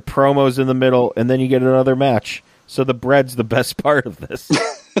bunch of promos in the middle, and then you get another match. So the bread's the best part of this.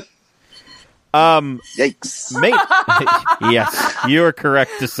 Yikes! Yes, you are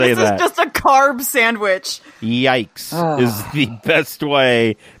correct to say This that. is just a carb sandwich. Yikes is the best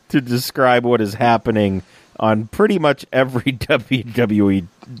way to describe what is happening on pretty much every WWE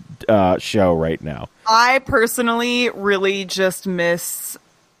show right now. I personally really just miss...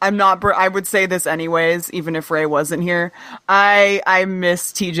 I would say this anyways, even if Ray wasn't here. I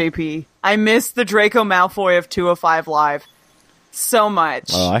miss TJP. I miss the Draco Malfoy of 205 Live so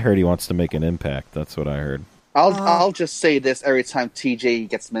much. Well, I heard he wants to make an impact. That's what I heard. I'll just say this every time TJ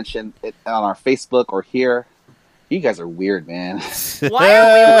gets mentioned on our Facebook or here. You guys are weird, man. Why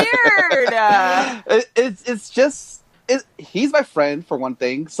are we weird? It's just he's my friend for one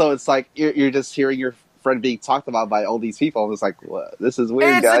thing, so it's like you're just hearing your friend being talked about by all these people. It's like, what? This is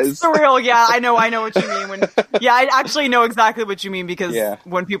weird, guys. It's surreal. Yeah, I know what you mean. I actually know exactly what you mean because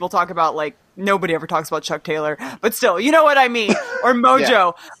when people talk about like nobody ever talks about Chuck Taylor, but still, you know what I mean, or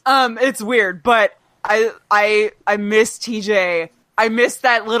Mojo. It's weird, but I miss TJ. I miss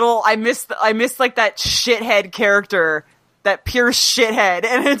that little. I miss like that shithead character, that pure shithead,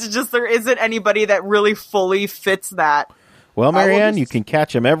 and it's just there isn't anybody that really fully fits that. Well, Marianne, you can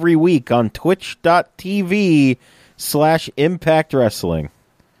catch him every week on twitch.tv/Impact Wrestling.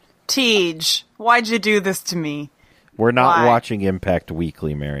 Tej, why'd you do this to me? We're not watching Impact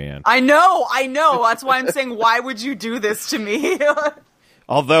Weekly, Marianne. I know. That's why I'm saying, why would you do this to me?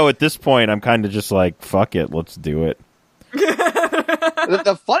 Although at this point, I'm kind of just like, fuck it, let's do it.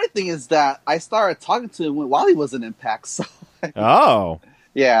 The funny thing is that I started talking to him while he was in Impact. So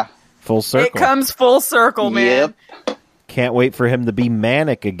yeah, full circle. It comes full circle, man. Yep. Can't wait for him to be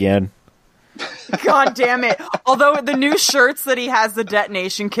manic again. God damn it! Although the new shirts that he has, the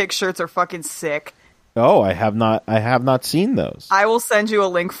Detonation Kick shirts, are fucking sick. Oh, I have not seen those. I will send you a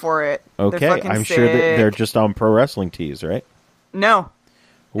link for it. Okay, I'm sick. sure that they're just on Pro Wrestling Tees, right? No.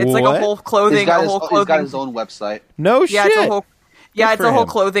 It's like a whole clothing. He's got his own website. No shit. It's a whole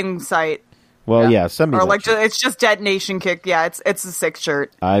clothing site. Well, send me. Or like it's just Detonation Kick. Yeah, it's a sick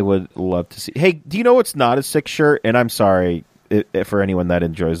shirt. I would love to see. Hey, do you know what's not a sick shirt? And I'm sorry for anyone that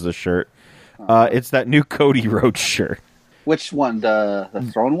enjoys this shirt. It's that new Cody Rhodes shirt. Which one? The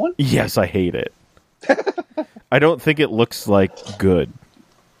Throne one? Yes, I hate it. I don't think it looks like good.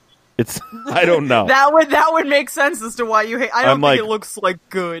 I don't know. That would make sense as to why you hate. I don't think it looks like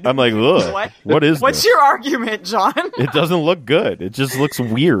good. I'm like, ugh. What is What's this? your argument, John? It doesn't look good. It just looks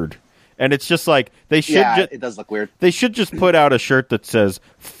weird. And it's just like they should. Yeah, it does look weird. They should just put out a shirt that says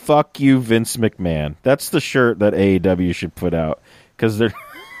 "Fuck you, Vince McMahon." That's the shirt that AEW should put out because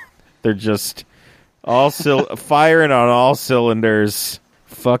they're just all firing on all cylinders.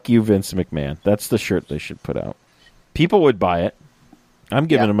 Fuck you, Vince McMahon. That's the shirt they should put out. People would buy it. I'm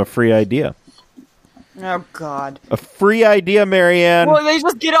giving them a free idea. Oh, God. A free idea, Marianne. Well, they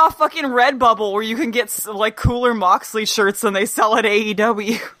just get off fucking Redbubble where you can get, like, cooler Moxley shirts than they sell at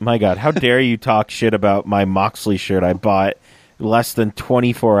AEW. My God, how dare you talk shit about my Moxley shirt I bought less than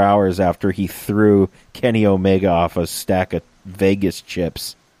 24 hours after he threw Kenny Omega off a stack of Vegas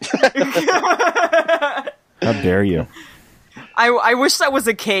chips. How dare you? I wish that was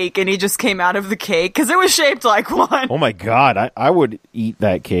a cake and he just came out of the cake because it was shaped like one. Oh my God, I would eat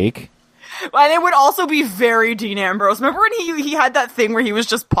that cake. And it would also be very Dean Ambrose. Remember when he had that thing where he was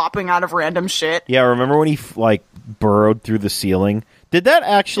just popping out of random shit? Yeah, remember when he burrowed through the ceiling? Did that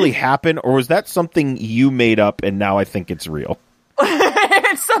actually happen, or was that something you made up and now I think it's real?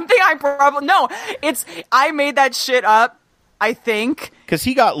 It's something I made that shit up, I think. Because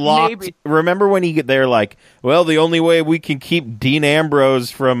he got locked. Maybe. Remember when they're like, well, the only way we can keep Dean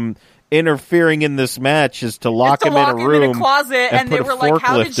Ambrose from interfering in this match is to lock him in a room, in a closet, and they were like,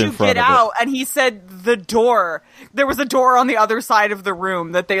 how did you get out? And he said the door. There was a door on the other side of the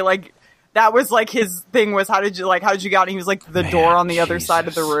room that they like. That was like his thing was how did you get out? And he was like the door on the other side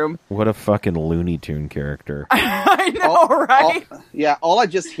of the room. What a fucking Looney Tune character. I know, right? All I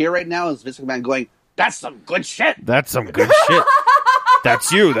just hear right now is Vince McMahon going, "That's some good shit. That's some good shit.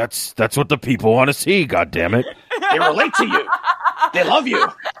 That's you. That's what the people want to see. God damn it. They relate to you. They love you."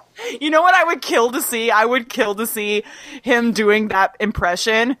 You know what I would kill to see? I would kill to see him doing that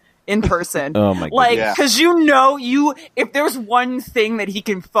impression in person. Oh my God. Like, because if there's one thing that he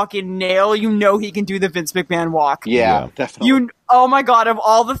can fucking nail, he can do the Vince McMahon walk. Yeah, definitely. Oh my God, of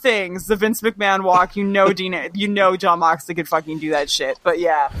all the things, the Vince McMahon walk, John Moxley could fucking do that shit. But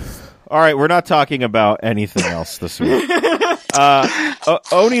yeah. All right, we're not talking about anything else this week.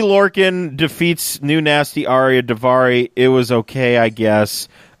 Oni Lorcan defeats New Nasty Aria Daivari. It was okay, I guess.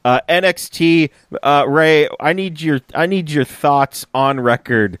 NXT, Ray, I need your thoughts on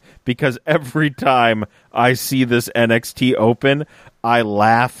record because every time I see this NXT open, I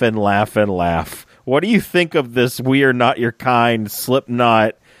laugh and laugh and laugh. What do you think of this We Are Not Your Kind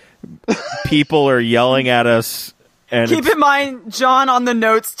Slipknot? People are yelling at us. And keep in mind, John on the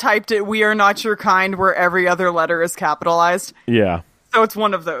notes typed it, "We Are Not Your Kind," where every other letter is capitalized. Yeah. So it's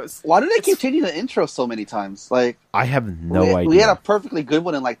one of those. Why do they keep changing the intro so many times? Like, I have no idea. We had a perfectly good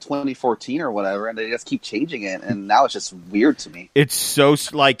one in like 2014 or whatever, and they just keep changing it, and now it's just weird to me. It's so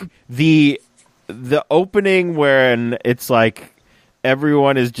like the opening when it's like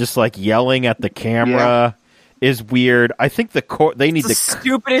everyone is just like yelling at the camera, is weird. I think they need the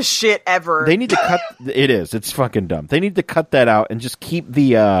stupidest shit ever. They need to cut. It is. It's fucking dumb. They need to cut that out and just keep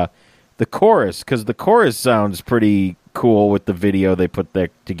the chorus, because the chorus sounds pretty cool with the video they put there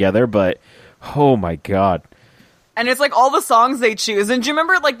together. But oh my god. And it's like all the songs they choose. And do you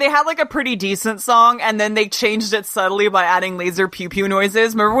remember, like, they had like a pretty decent song, and then they changed it subtly by adding laser pew pew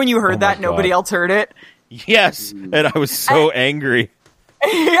noises. Remember when you heard that? God. Nobody else heard it. Yes, and I was so angry.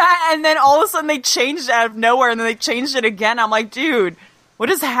 Yeah, and then all of a sudden they changed it out of nowhere, and then they changed it again. I'm like, dude, what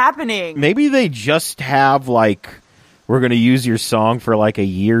is happening? Maybe they just have, like, we're going to use your song for, like, a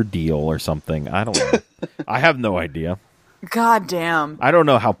year deal or something. I don't know. I have no idea. God damn. I don't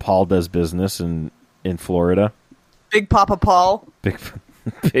know how Paul does business in Florida. Big Papa Paul.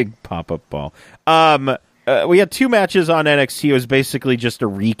 Big Papa Paul. We had 2 matches on NXT. It was basically just a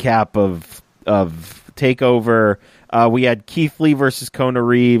recap of TakeOver. We had Keith Lee versus Kona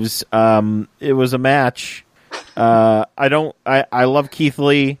Reeves. It was a match. I love Keith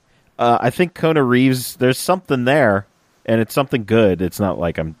Lee. I think Kona Reeves, there's something there, and it's something good. It's not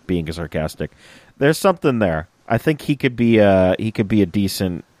like I'm being sarcastic. There's something there. I think he could be a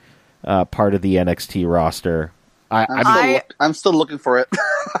decent part of the NXT roster. I'm still looking for it.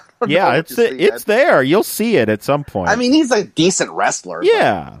 Yeah, it's there. You'll see it at some point. I mean, he's a decent wrestler.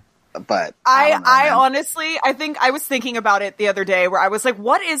 Yeah. But I honestly, I think I was thinking about it the other day where I was like,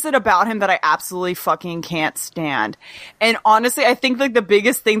 what is it about him that I absolutely fucking can't stand? And honestly, I think like the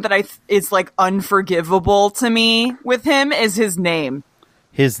biggest thing that is like unforgivable to me with him is his name.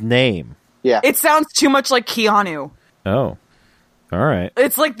 His name? Yeah. It sounds too much like Keanu. Oh. All right.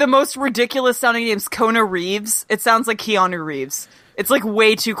 It's like the most ridiculous sounding names. Kona Reeves. It sounds like Keanu Reeves. It's like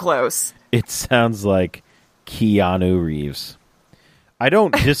way too close. It sounds like Keanu Reeves. I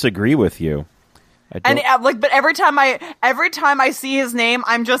don't disagree with you. But every time I see his name,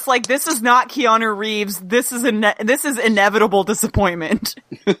 I'm just like, this is not Keanu Reeves. This is inevitable disappointment.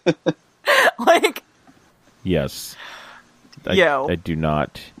 Like, yes. I do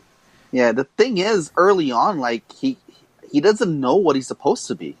not. Yeah, the thing is, early on, like he doesn't know what he's supposed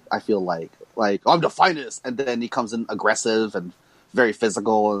to be. I feel like I'm the finest, and then he comes in aggressive and very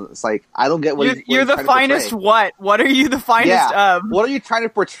physical. It's like, I don't get what you're the finest. What are you the finest of? What are you trying to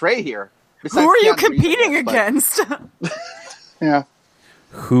portray here? Who are you competing against? Yeah.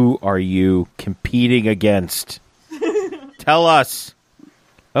 Who are you competing against? Tell us.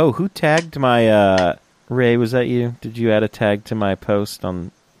 Oh, who tagged my Ray? Was that you? Did you add a tag to my post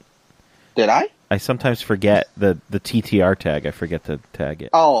on? Did I? I sometimes forget the TTR tag. I forget to tag it.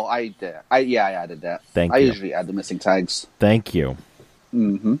 Oh, I did. I added that. Thank you. I you. usually add the missing tags. Thank you.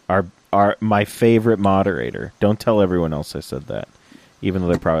 Mm-hmm. Our my favorite moderator. Don't tell everyone else I said that, even though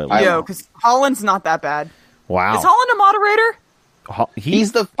they're probably because Holland's not that bad. Wow. Is Holland a moderator?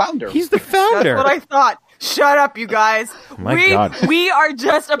 He's the founder. He's the founder. That's what I thought. Shut up, you guys. My God. We are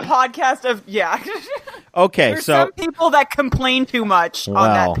just a podcast of Okay, There's so some people that complain too much on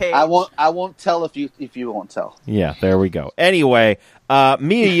that page. I won't tell if you won't tell. Yeah, there we go. Anyway,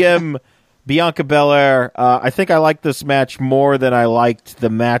 Mia Yim, Bianca Belair. I think I liked this match more than I liked the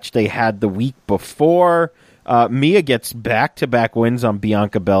match they had the week before. Mia gets back-to-back wins on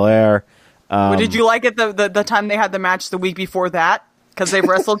Bianca Belair. Did you like it the time they had the match the week before that? Because they've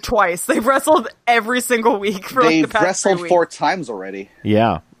wrestled twice. They've wrestled every single week for the past 3 weeks. They've wrestled 4 times already.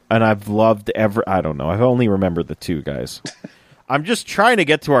 Yeah, and I've loved I don't know. I've only remembered the 2 guys. I'm just trying to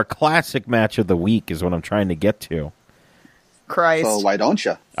get to our classic match of the week is what I'm trying to get to. Christ. So why don't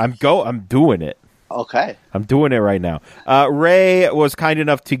you? I'm doing it. Okay. I'm doing it right now. Ray was kind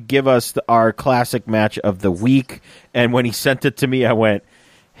enough to give us our classic match of the week, and when he sent it to me, I went,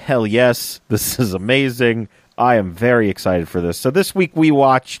 hell yes, this is amazing. I am very excited for this. So this week we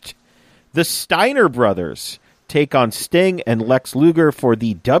watched the Steiner Brothers take on Sting and Lex Luger for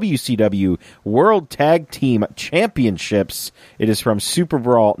the WCW World Tag Team Championships. It is from Super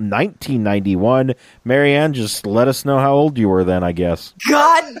Brawl 1991. Marianne, just let us know how old you were then, I guess.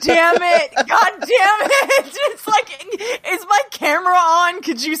 God damn it! God damn it! It's like, is my camera on?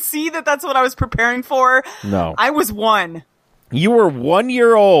 Could you see that that's what I was preparing for? No. I was 1. You were 1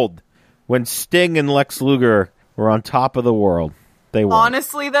 year old when Sting and Lex Luger were on top of the world. They won.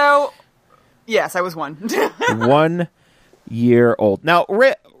 Honestly, though, yes, I was 1. 1 year old. Now,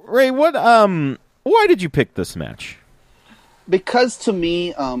 Ray, what? Why did you pick this match? Because to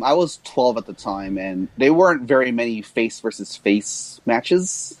me, I was 12 at the time, and there weren't very many face versus face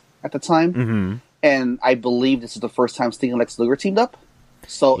matches at the time. Mm-hmm. And I believe this is the first time Sting and Lex Luger teamed up.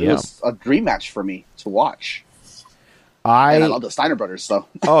 So it was a dream match for me to watch. And I love the Steiner brothers, so.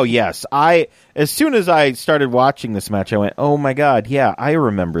 Oh, yes. As soon as I started watching this match, I went, oh my god, yeah, I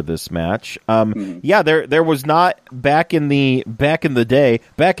remember this match. Yeah, there was not back in my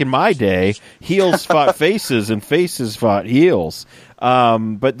day, heels fought faces and faces fought heels.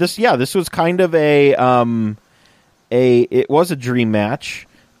 But this was kind of it was a dream match.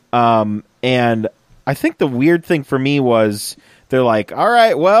 And I think the weird thing for me was they're like, all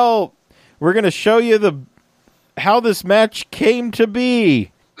right, well, we're going to show you how this match came to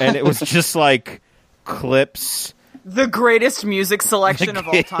be. And it was just like clips. The greatest music selection of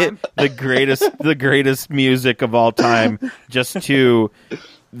all time. the greatest music of all time, just to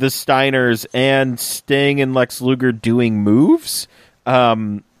the Steiners and Sting and Lex Luger doing moves.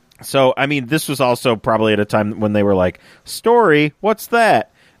 So, I mean, this was also probably at a time when they were like, story, what's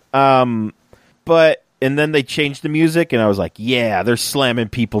that? And then they changed the music, and I was like, yeah, they're slamming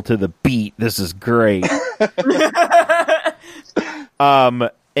people to the beat. This is great. That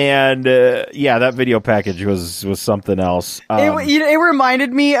video package was something else. It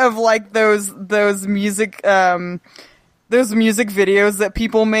reminded me of like those music videos that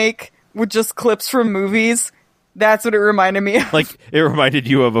people make with just clips from movies. That's what it reminded me of. Like, it reminded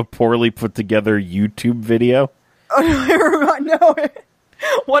you of a poorly put together YouTube video? Oh, no.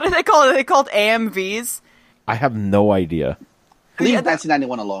 What are they called? Are they called AMVs? I have no idea. Leave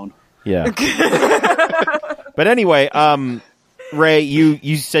 1991 alone. Yeah. But anyway, Ray,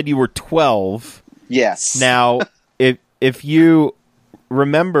 you said you were 12. Yes. Now, if you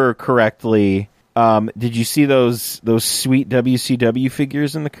remember correctly, did you see those sweet WCW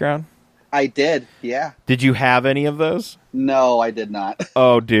figures in the crowd? I did, yeah. Did you have any of those? No, I did not.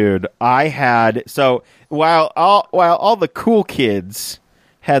 Oh, dude, I had. So while all the cool kids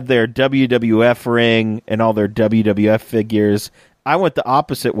had their WWF ring and all their WWF figures, I went the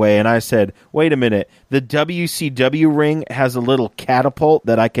opposite way, and I said, wait a minute, the WCW ring has a little catapult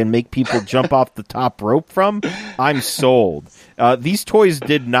that I can make people jump off the top rope from? I'm sold. These toys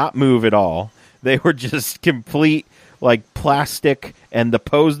did not move at all. They were just complete, like, plastic, and the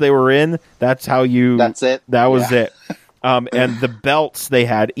pose they were in, that's how you... That's it? That was it. And the belts they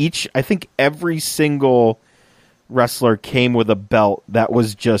had, I think every single wrestler came with a belt that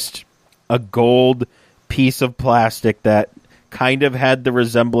was just a gold piece of plastic that kind of had the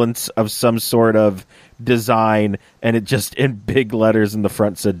resemblance of some sort of design, and it just in big letters in the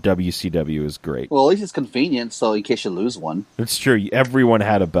front said WCW. Is great. Well, at least it's convenient, so in case you lose one. It's true. Everyone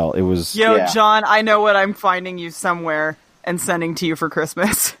had a belt. It was... John, I know what I'm finding you somewhere and sending to you for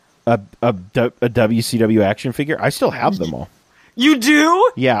Christmas. A WCW action figure? I still have them all. You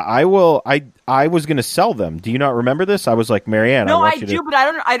do? Yeah, I will. I was going to sell them. Do you not remember this? I was like, Marianne, no, I do, but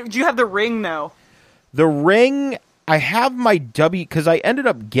I don't. Do you have the ring, though? The ring... I have my because I ended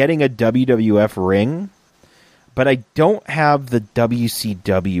up getting a WWF ring, but I don't have the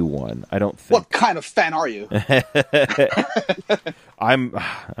WCW one. I don't think. What kind of fan are you? I'm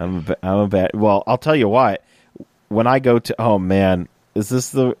a bad. Well, I'll tell you what. When I go to, oh man, this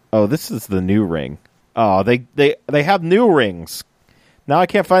is the new ring. Oh, they have new rings. Now I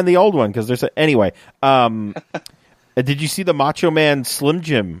can't find the old one because there's anyway. Did you see the Macho Man Slim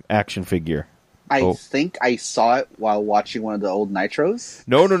Jim action figure? I think I saw it while watching one of the old Nitros.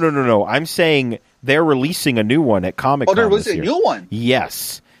 No. I'm saying they're releasing a new one at Comic-Con. Oh, they're releasing a new one?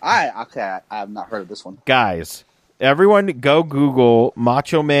 Yes. I have not heard of this one. Guys, everyone go Google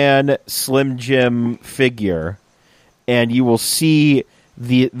Macho Man Slim Jim figure, and you will see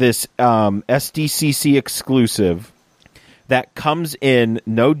this SDCC exclusive that comes in,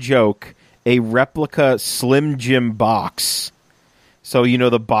 no joke, a replica Slim Jim box. So,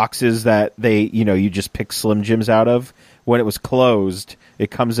 the boxes that you just pick Slim Jims out of. When it was closed,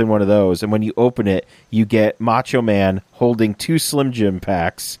 it comes in one of those. And when you open it, you get Macho Man holding 2 Slim Jim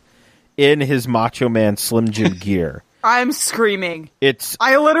packs in his Macho Man Slim Jim gear. I'm screaming.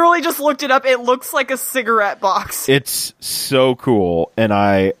 I literally just looked it up. It looks like a cigarette box. It's so cool, and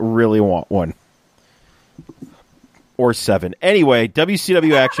I really want one. Or 7. Anyway,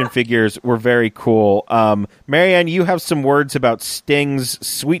 WCW action figures were very cool. Marianne, you have some words about Sting's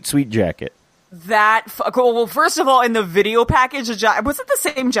sweet, sweet jacket. Cool. Well, first of all, in the video package, was it the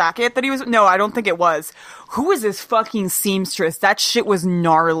same jacket that he was? No, I don't think it was. Who is this fucking seamstress? That shit was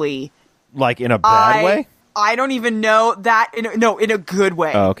gnarly. Like in a bad way? I don't even know that. In a good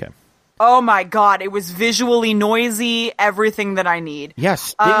way. Oh, okay. Oh my god, it was visually noisy, everything that I need. Yes,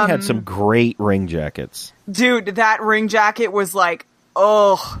 Sting had some great ring jackets. Dude, that ring jacket was like,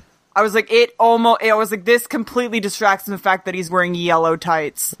 oh. I was like, this completely distracts from the fact that he's wearing yellow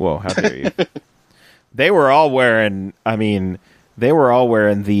tights. Whoa, how dare you. They were all wearing the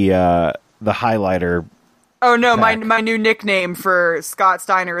highlighter Oh no, my back. new nickname for Scott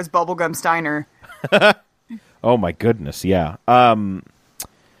Steiner is Bubblegum Steiner. Oh my goodness, yeah.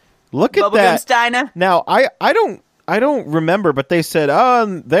 Look at Bubblegum that. Steiner. Now, I don't remember, but they said,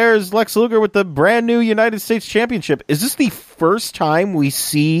 there's Lex Luger with the brand new United States Championship. Is this the first time we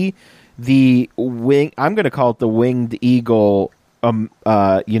see the I'm going to call it the Winged Eagle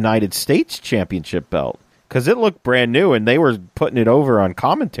United States Championship belt? Because it looked brand new, and they were putting it over on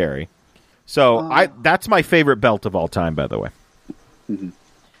commentary. So that's my favorite belt of all time, by the way. Mm-hmm.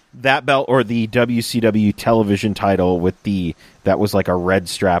 That belt or the WCW television title with that was like a red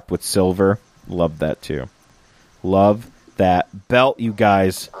strap with silver. Love that too. Love that belt, you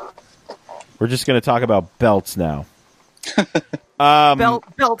guys. We're just going to talk about belts now.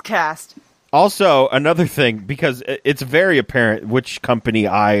 Belt cast. Also, another thing, because it's very apparent which company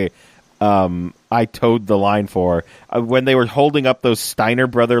I towed the line for. When they were holding up those Steiner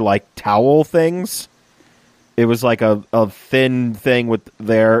Brother like towel things, it was like a thin thing with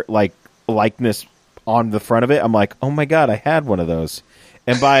their like likeness on the front of it. I'm like, oh my god, I had one of those.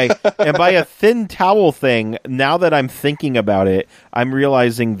 And by a thin towel thing, now that I'm thinking about it, I'm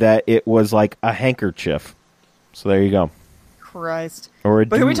realizing that it was like a handkerchief. So there you go. Christ. Or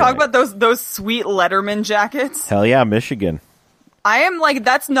but can we talk about those sweet Letterman jackets? Hell yeah, Michigan. I am like,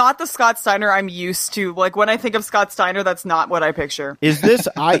 that's not the Scott Steiner I'm used to. Like, when I think of Scott Steiner, that's not what I picture. Is this...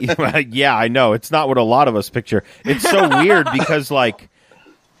 yeah, I know. It's not what a lot of us picture. It's so weird because, like,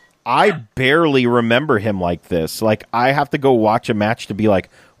 I barely remember him like this. Like, I have to go watch a match to be like,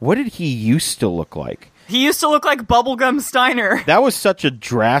 what did he used to look like? He used to look like Bubblegum Steiner. That was such a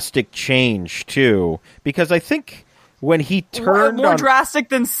drastic change, too. Because I think when he turned more drastic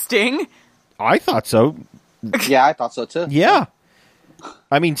than Sting? I thought so. Yeah, I thought so, too. Yeah.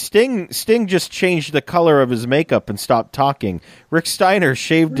 I mean, Sting just changed the color of his makeup and stopped talking. Rick Steiner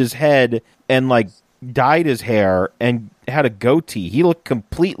shaved his head and, like, dyed his hair and had a goatee. He looked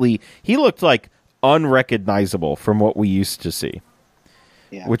like unrecognizable from what we used to see.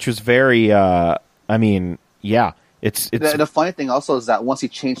 Yeah. Which was very, yeah. It's The funny thing also is that once he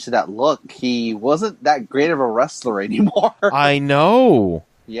changed to that look, he wasn't that great of a wrestler anymore. I know.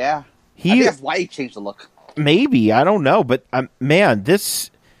 Yeah. I think that's why he changed the look. Maybe, I don't know, but man, this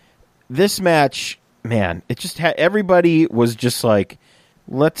match, man, it just had everybody was just like,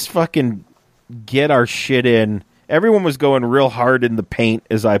 let's fucking get our shit in. Everyone was going real hard in the paint,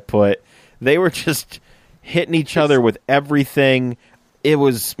 as I put. They were just hitting each other with everything. It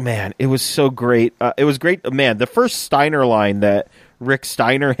was so great. It was great, man. The first Steiner line that Rick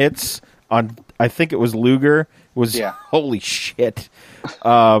Steiner hits on, I think it was Luger, was holy shit.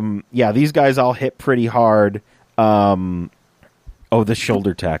 These guys all hit pretty hard. The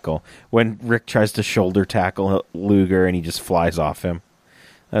shoulder tackle. When Rick tries to shoulder tackle Luger and he just flies off him.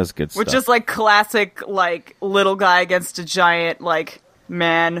 That was good stuff. Which is like classic, like, little guy against a giant, like,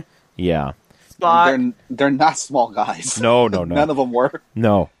 man. Yeah. Spot. They're not small guys. No. None of them were.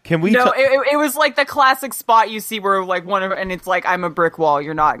 No. Can we... it was like the classic spot you see where, like, and it's like, I'm a brick wall,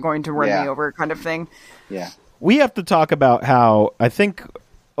 you're not going to run me over kind of thing. Yeah. We have to talk about how, I think,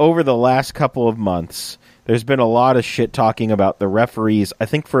 over the last couple of months, there's been a lot of shit talking about the referees. I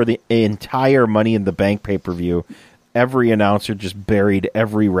think for the entire Money in the Bank pay-per-view, every announcer just buried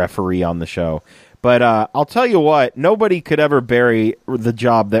every referee on the show. But I'll tell you what, nobody could ever bury the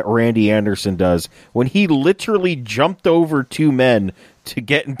job that Randy Anderson does when he literally jumped over two men to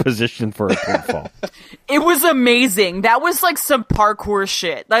get in position for a pinfall. It was amazing. That was like some parkour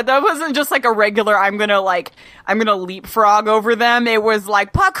shit. Like, that wasn't just like a regular, I'm gonna leapfrog over them. It was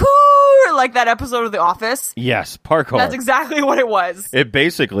like parkour, like that episode of The Office. Yes, parkour. That's exactly what it was. It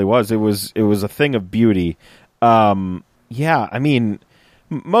basically was. It was a thing of beauty. I mean,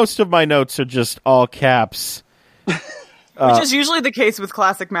 most of my notes are just all caps. Which is usually the case with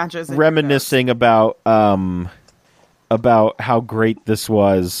classic matches. Reminiscing about how great this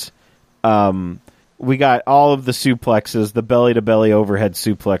was. We got all of the suplexes, the belly-to-belly overhead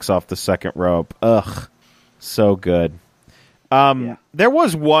suplex off the second rope. Ugh, so good. There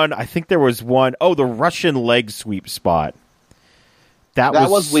was one, the Russian leg sweep spot. That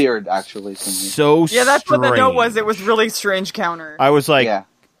was weird, actually. So yeah, that's strange. what the note was. It was really strange counter. I was like,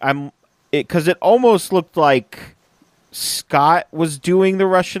 because it almost looked like Scott was doing the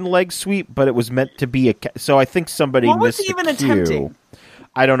Russian leg sweep, but it was meant to be so I think somebody what missed was he even the cue. attempting?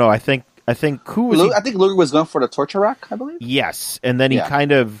 I don't know. I think who was I think Luger was going for the torture rack, I believe. Yes, and then he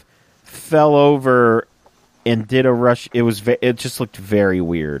kind of fell over and did a rush. It just looked very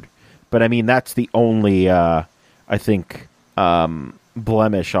weird. But I mean, that's the only I think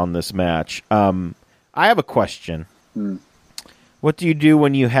blemish on this match. I have a question. What do you do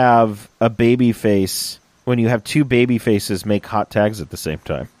when you have a baby face? when you have two baby faces make hot tags at the same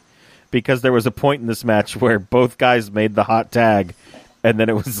time. Because there was a point in this match where both guys made the hot tag, and then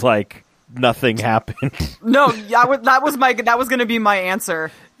it was like nothing happened. No, that was going to be my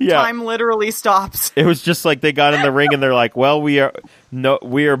answer. Yeah. Time literally stops. It was just like they got in the ring and they're like, "Well, we are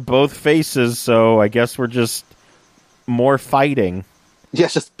both faces, so I guess we're just more fighting."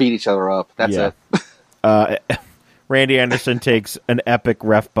 Yes, just beat each other up. That's it. Randy Anderson takes an epic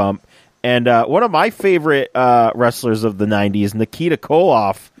ref bump, and one of my favorite wrestlers of the '90s, Nikita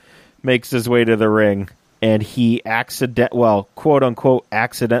Koloff, makes his way to the ring, and he quote unquote,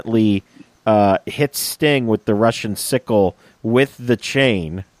 accidentally hits Sting with the Russian sickle with the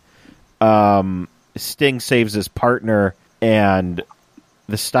chain. Sting saves his partner, and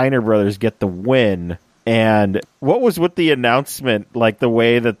the Steiner brothers get the win. And what was with the announcement? Like the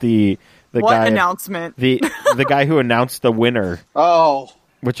way that the what guy announcement? the guy who announced the winner. Oh,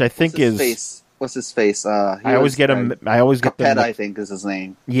 which I think what's his face? I always get him. Capetta, I think, is his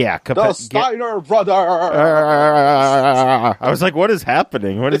name. Yeah, The Steiner brother. I was like, what is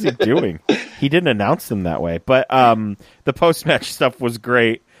happening? What is he doing? He didn't announce them that way. But the post-match stuff was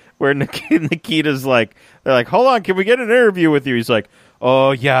great, where Nikita's like, they're like, hold on, can we get an interview with you? He's like,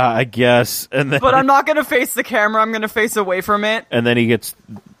 oh, yeah, I guess. And then, but I'm not going to face the camera. I'm going to face away from it. And then he gets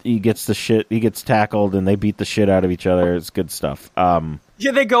tackled, and they beat the shit out of each other. It's good stuff.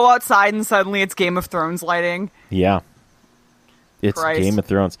 Yeah, they go outside, and suddenly it's Game of Thrones lighting. Yeah. It's Christ. Game of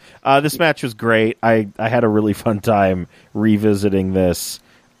Thrones. This match was great. I had a really fun time revisiting this.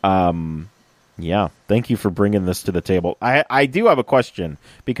 Yeah, thank you for bringing this to the table. I do have a question,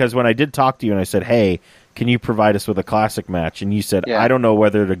 because when I did talk to you and I said, hey, can you provide us with a classic match? And you said, I don't know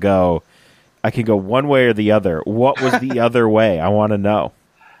whether to go. I can go one way or the other. What was the other way? I want to know.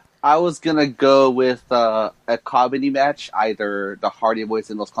 I was going to go with a comedy match, either the Hardy Boys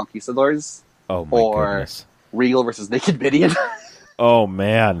and Los Conquistadors, goodness. Regal versus Naked Midian. Oh,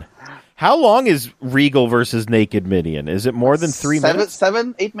 man. How long is Regal versus Naked Midian? Is it more than 3 minutes?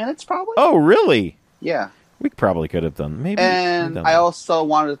 8 minutes, probably. Oh, really? Yeah. We probably could have done. Maybe. And I also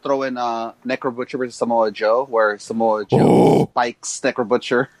wanted to throw in Necro Butcher versus Samoa Joe, where Samoa Joe spikes Necro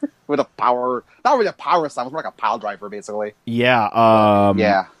Butcher with a power, not really a power slam, it's more like a pile driver, basically. Yeah.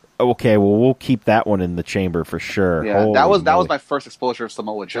 Yeah. Okay, well, we'll keep that one in the chamber for sure. Yeah, that was my first exposure of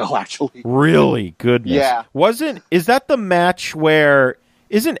Samoa Joe, actually. Really? Goodness. Yeah. Is that the match where,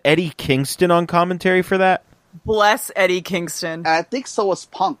 isn't Eddie Kingston on commentary for that? Bless Eddie Kingston. And I think so was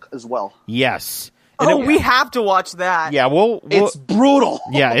Punk as well. Yes. And we have to watch that. Yeah, it's brutal.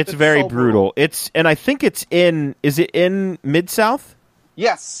 Yeah, it's very so brutal. And I think is it in Mid-South?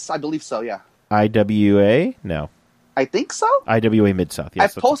 Yes, I believe so, yeah. IWA? No. I think so. IWA Mid-South,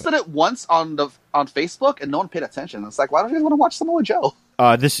 yes. I posted it once on Facebook, and no one paid attention. It's like, why don't you guys want to watch Samoa Joe?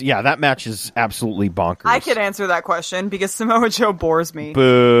 That match is absolutely bonkers. I could answer that question, because Samoa Joe bores me.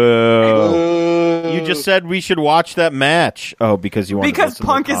 Boo. You just said we should watch that match. Oh, because you want to listen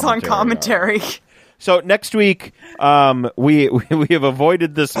Punk to is on commentary. So next week, we have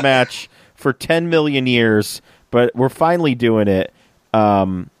avoided this match for 10 million years, but we're finally doing it.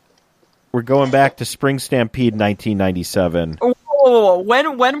 We're going back to Spring Stampede 1997. Oh,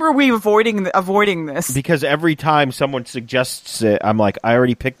 when were we avoiding this? Because every time someone suggests it, I'm like, I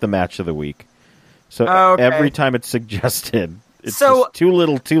already picked the match of the week. So every time it's suggested, it's just too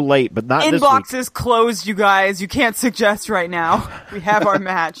little, too late. But not this week. Inbox is closed, you guys. You can't suggest right now. We have our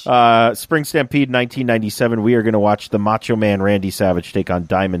match. Spring Stampede 1997. We are going to watch the Macho Man Randy Savage take on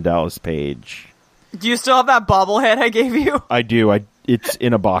Diamond Dallas Page. Do you still have that bobblehead I gave you? I do. It's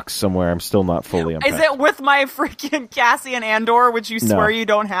in a box somewhere. I'm still not fully unpacked. Is it with my freaking Cassian Andor, which you swear you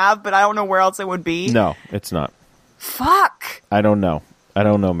don't have, but I don't know where else it would be? No, it's not. Fuck. I don't know,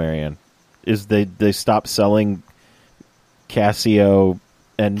 Marianne. They stopped selling Cassio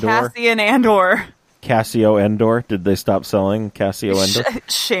Endor? Cassian Andor. Cassio Endor? Did they stop selling Cassio Endor?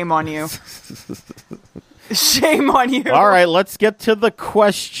 Shame on you. Shame on you. All right, let's get to the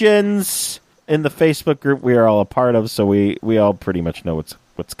questions. In the Facebook group we are all a part of, so we all pretty much know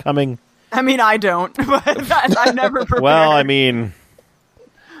what's coming. I mean, I don't, but I'm never prepared. Well, I mean,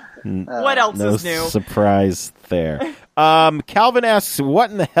 what else is new? Surprise there. Calvin asks,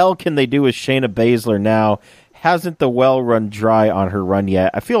 what in the hell can they do with Shayna Baszler now? Hasn't the well run dry on her run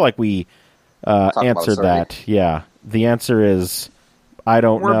yet? I feel like we answered that. Yeah. The answer is, I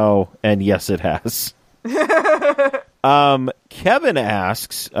don't know, and yes, it has. Kevin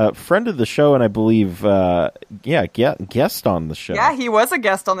asks, friend of the show, and I believe, guest on the show. Yeah, he was a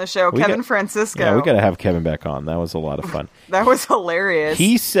guest on the show, Kevin Francisco. Yeah, we got to have Kevin back on. That was a lot of fun. That was hilarious.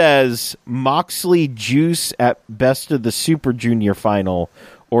 He says Moxley Juice at Best of the Super Junior final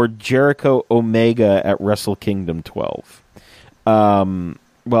or Jericho Omega at Wrestle Kingdom 12?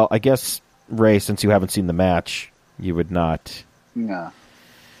 Well, I guess, Ray, since you haven't seen the match, you would not. Yeah.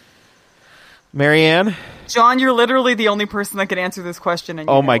 Marianne? John, you're literally the only person that can answer this question. And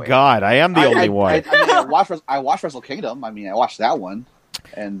Oh my God, I am the only one. I watched Wrestle Kingdom. I mean, I watched that one,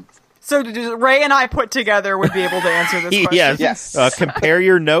 and so Ray and I put together would be able to answer this question. yes. Compare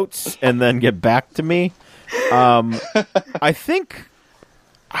your notes and then get back to me. I think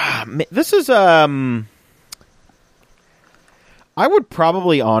this is I would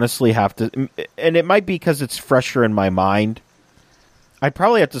probably honestly have to, and it might be because it's fresher in my mind. I'd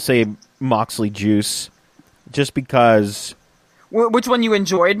probably have to say Moxley Juice, just because. Which one you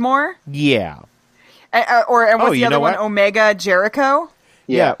enjoyed more? Yeah. And was the other one Omega Jericho?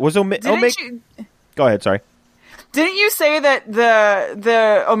 Yeah. Was Omega? Go ahead. Sorry. Didn't you say that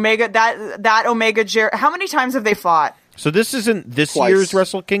the Omega that Omega Jericho? How many times have they fought? So this isn't this Twice. year's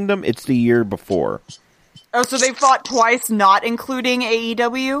Wrestle Kingdom. It's the year before. Oh, so they fought twice, not including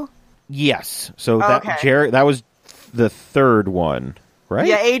AEW? Yes. So Okay. that was the third one, right?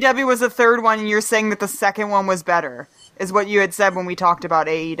 Yeah, AEW was the third one, and you're saying that the second one was better, is what you had said when we talked about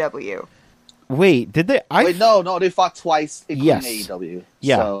AEW. Wait, did they? No, they fought twice, including Yes. AEW.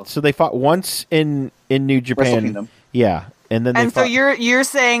 Yeah. So they fought once in New Japan. Wrestle Kingdom. Yeah, and then So you're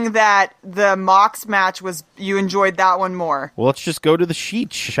saying that the Mox match you enjoyed that one more? Well, let's just go to the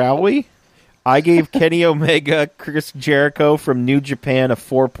sheet, shall we? I gave Kenny Omega, Chris Jericho from New Japan a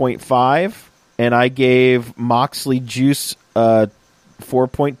 4.5, and I gave Moxley Juice a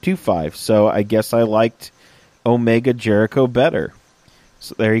 4.25. So I guess I liked Omega Jericho better.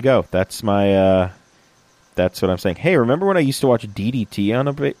 So there you go. That's my. That's what I'm saying. Hey, remember when I used to watch DDT on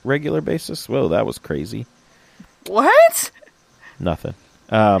a regular basis? Whoa, that was crazy. What? Nothing.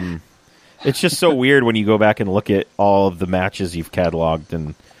 It's just so weird when you go back and look at all of the matches you've cataloged,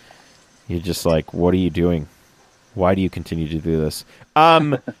 and you're just like, what are you doing? Why do you continue to do this?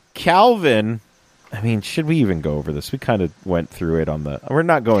 Calvin, I mean, should we even go over this? We kind of went through it on the... We're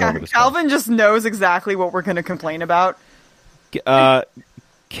not going over this. Calvin just knows exactly what we're going to complain about.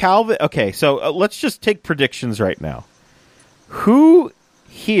 Calvin, okay, so let's just take predictions right now. Who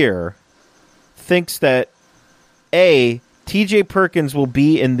here thinks that A, TJ Perkins will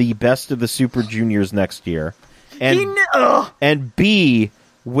be in the Best of the Super Juniors next year, and B,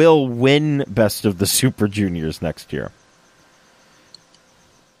 will win Best of the Super Juniors next year?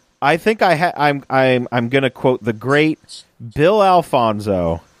 I think I'm going to quote the great Bill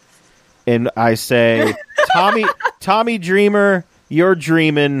Alfonso, and I say, Tommy Dreamer, you're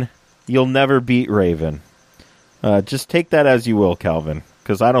dreaming. You'll never beat Raven. Just take that as you will, Calvin,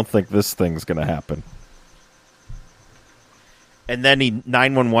 because I don't think this thing's going to happen. And then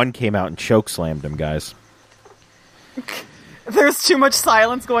 911 came out and chokeslammed him, guys. There's too much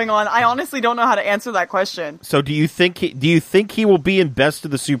silence going on. I honestly don't know how to answer that question. So do you think he will be in Best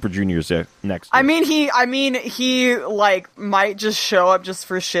of the Super Juniors next year? I mean he like might just show up just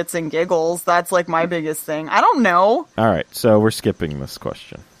for shits and giggles. That's like my biggest thing. I don't know. All right, so we're skipping this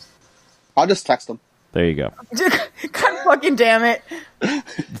question. I'll just text him. There you go. God fucking damn it.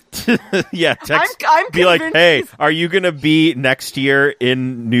 Yeah, text. I'm be like, convinced hey, are you going to be next year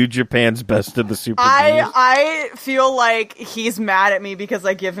in New Japan's Best of the Super Juniors? I feel like he's mad at me because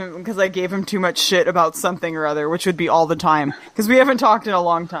I gave him too much shit about something or other, which would be all the time because we haven't talked in a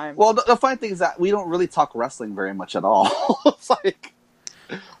long time. Well, the funny thing is that we don't really talk wrestling very much at all. It's like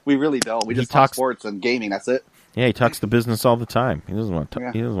we really don't. We just talk sports and gaming. That's it. Yeah, he talks the business all the time. He doesn't want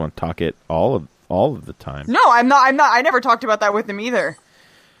to. He doesn't want to talk it all of the time. No, I'm not. I never talked about that with him either.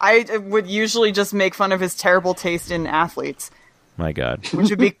 I would usually just make fun of his terrible taste in athletes. My God.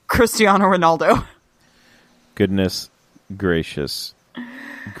 Which would be Cristiano Ronaldo. Goodness gracious.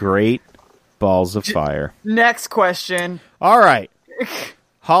 Great balls of fire. Next question. All right.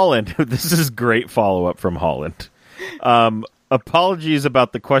 Holland. This is great follow-up from Holland. Apologies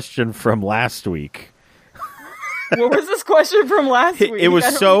about the question from last week. What was this question from last week? It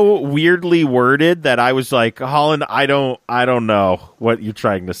was so weirdly worded that I was like, Holland, I don't know what you're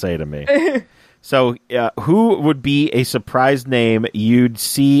trying to say to me. So, who would be a surprise name you'd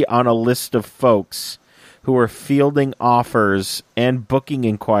see on a list of folks who are fielding offers and booking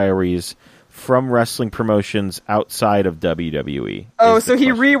inquiries from wrestling promotions outside of WWE? Oh, so he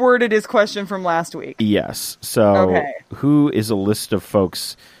reworded his question from last week. Yes. So, Who is a list of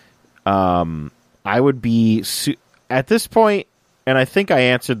folks? I would be at this point, and I think I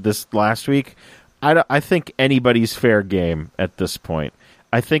answered this last week. I think anybody's fair game at this point.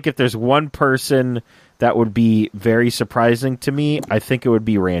 I think if there's one person that would be very surprising to me, I think it would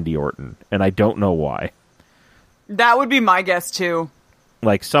be Randy Orton, and I don't know why. That would be my guess too.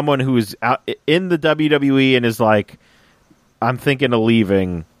 Like someone who is out in the WWE and is like, I'm thinking of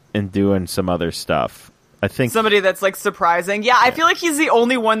leaving and doing some other stuff. I think somebody that's like surprising. Yeah, I feel like he's the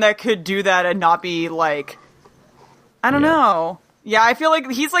only one that could do that and not be like, I don't know. Yeah, I feel like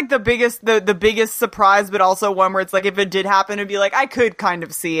he's like the biggest surprise, but also one where it's like if it did happen, it'd be like I could kind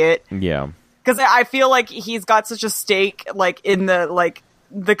of see it. Yeah, because I feel like he's got such a stake like in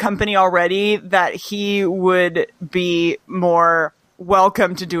the company already that he would be more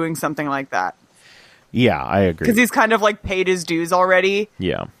welcome to doing something like that. Yeah, I agree. Because he's kind of like paid his dues already.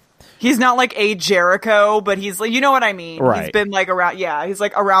 Yeah. He's not like a Jericho, but he's like, you know what I mean? Right. He's been like around, he's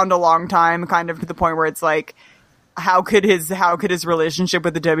like around a long time, kind of to the point where it's like, how could his relationship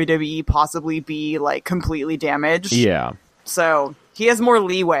with the WWE possibly be like completely damaged? Yeah. So he has more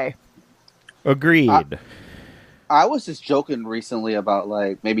leeway. Agreed. I was just joking recently about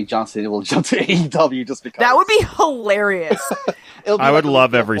like maybe John Cena will jump to AEW just because that would be hilarious. I would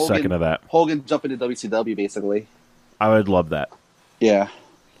love every second of that. Hogan jumping to WCW basically. I would love that. Yeah.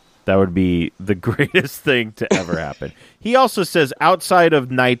 That would be the greatest thing to ever happen. He also says, outside of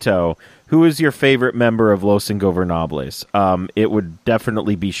Naito, who is your favorite member of Los Ingobernables? It would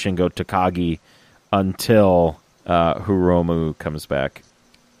definitely be Shingo Takagi until Hiromu comes back,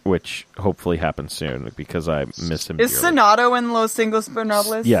 which hopefully happens soon because I miss him Is dearly. Sonato in Los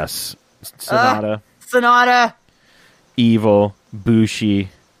Ingobernables? Yes. Sonata. Sonata. Evil. Bushi.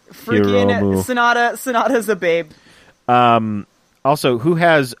 Hiromu. Sonata's a babe. Also, who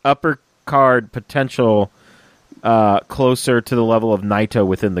has upper card potential closer to the level of Naito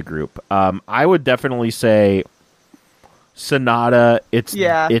within the group? I would definitely say Sonata. It's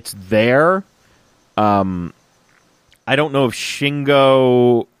there. I don't know if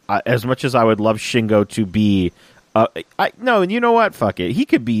Shingo, as much as I would love Shingo to be, no, and you know what? Fuck it. He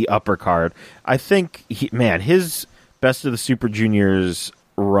could be upper card. I think, his Best of the Super Juniors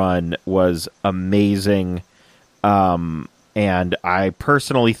run was amazing. And I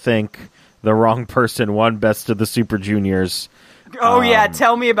personally think the wrong person won Best of the Super Juniors. Oh,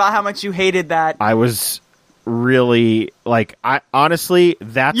 tell me about how much you hated that. I was really, honestly,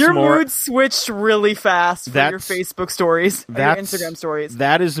 that's your more... mood switched really fast for your Facebook stories, or your Instagram stories.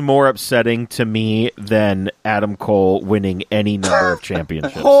 That is more upsetting to me than Adam Cole winning any number of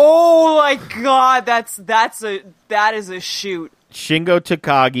championships. Oh my god, that is a shoot. Shingo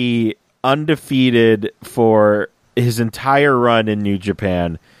Takagi, undefeated for his entire run in New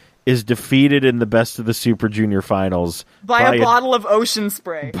Japan, is defeated in the Best of the Super Junior finals by a bottle of Ocean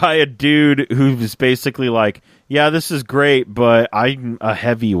Spray. By a dude who's basically like, yeah, this is great, but I'm a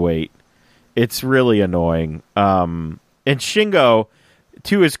heavyweight. It's really annoying. And Shingo,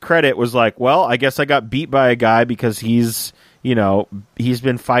 to his credit, was like, well, I guess I got beat by a guy because he's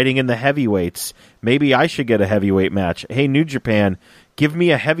been fighting in the heavyweights. Maybe I should get a heavyweight match. Hey, New Japan, give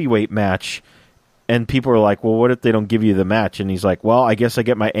me a heavyweight match. And people are like, well, what if they don't give you the match? And he's like, well, I guess I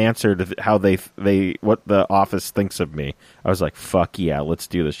get my answer to how what the office thinks of me. I was like, fuck yeah, let's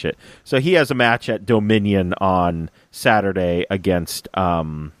do this shit. So he has a match at Dominion on Saturday against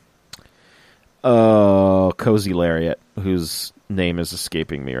Cozy Lariat, whose name is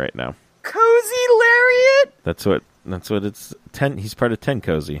escaping me right now. Cozy Lariat? That's what it's 10. He's part of 10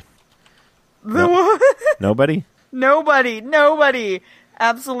 Cozy. What? Nobody? Nobody.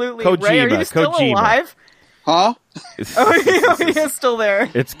 Absolutely. Kojima. Ray, are you still alive? Huh? Oh, he's still there.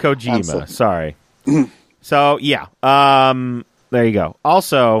 It's Kojima. Sorry. So, yeah. There you go.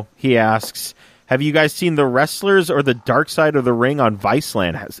 Also, he asks, have you guys seen The Wrestlers or The Dark Side of the Ring on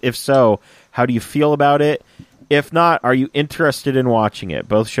Viceland? If so, how do you feel about it? If not, are you interested in watching it?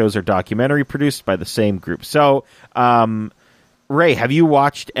 Both shows are documentary produced by the same group. So, Ray, have you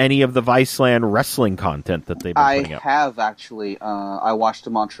watched any of the Viceland wrestling content that they've been putting up? I have, actually. I watched the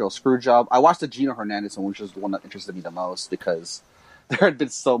Montreal Screwjob. I watched the Gino Hernandez one, which was the one that interested me the most because there had been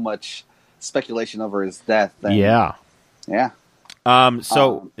so much speculation over his death. Yeah. Yeah.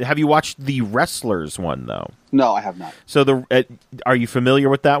 Have you watched the Wrestlers one, though? No, I have not. So, are you familiar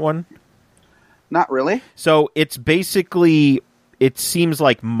with that one? Not really. So, it's basically, it seems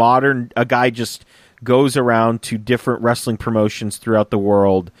like a guy just goes around to different wrestling promotions throughout the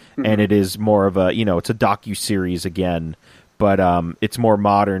world, and it is more of a, it's a docu-series again, but it's more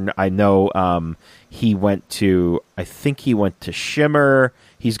modern. I know he went to Shimmer.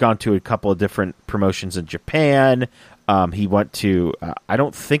 He's gone to a couple of different promotions in Japan. He went to, I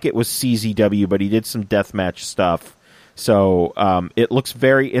don't think it was CZW, but he did some deathmatch stuff. So it looks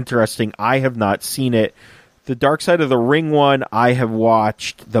very interesting. I have not seen it. The Dark Side of the Ring one, I have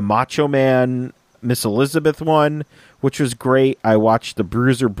watched the Macho Man Miss Elizabeth one, which was great. I watched the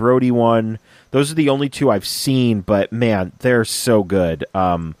Bruiser Brody one. Those are the only two I've seen, but man, they're so good.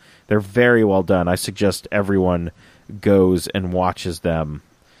 They're very well done. I suggest everyone goes and watches them.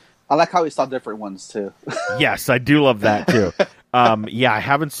 I like how we saw different ones too. Yes, I do love that too. I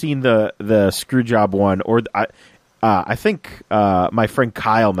haven't seen the Screwjob one, or I think my friend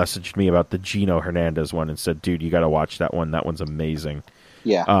Kyle messaged me about the Gino Hernandez one and said, "Dude, you got to watch that one. That one's amazing."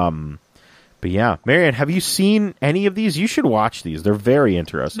 Yeah. But yeah, Marianne, have you seen any of these? You should watch these. They're very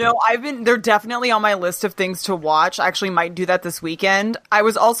interesting. No, they're definitely on my list of things to watch. I actually might do that this weekend. I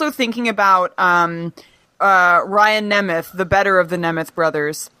was also thinking about Ryan Nemeth, the better of the Nemeth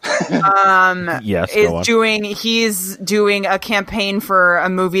brothers. Yes, he's doing a campaign for a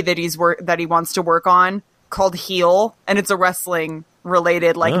movie that he wants to work on called Heel, and it's a wrestling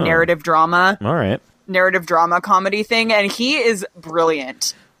related narrative drama. All right. Narrative drama comedy thing, and he is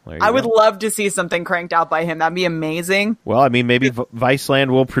brilliant. I would love to see something cranked out by him. That'd be amazing. Well, I mean, maybe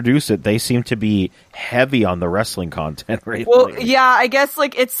Viceland will produce it. They seem to be heavy on the wrestling content right now. Well, yeah, I guess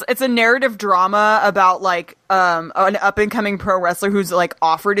it's a narrative drama about an up and coming pro wrestler who's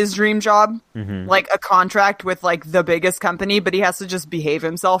offered his dream job, like a contract with the biggest company, but he has to just behave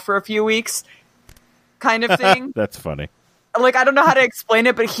himself for a few weeks, kind of thing. That's funny. I don't know how to explain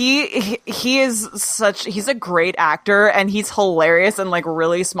it, but he's a great actor, and he's hilarious and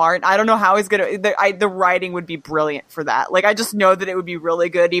really smart. I don't know how he's gonna. The writing would be brilliant for that. I just know that it would be really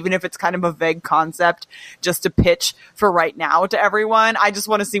good, even if it's kind of a vague concept, just to pitch for right now to everyone. I just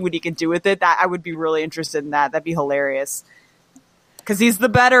want to see what he can do with it. That I would be really interested in that. That'd be hilarious. Because he's the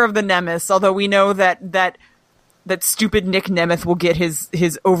better of the Nemeth, although we know that stupid Nick Nemeth will get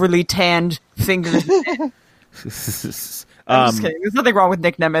his overly tanned fingers. I'm just kidding. There's nothing wrong with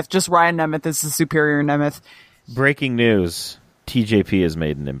Nick Nemeth. Just Ryan Nemeth is the superior Nemeth. Breaking news. TJP has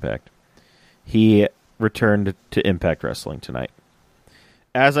made an impact. He returned to Impact Wrestling tonight.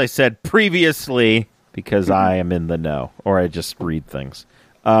 As I said previously, because I am in the know, or I just read things.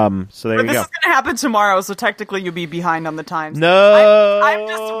 So there you go. This is going to happen tomorrow, so technically you'll be behind on the times. No! I'm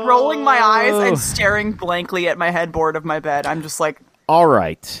just rolling my eyes and staring blankly at my headboard of my bed. I'm just all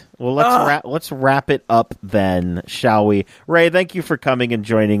right. Well, let's wrap it up then, shall we? Ray, thank you for coming and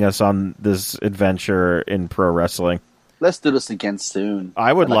joining us on this adventure in pro wrestling. Let's do this again soon.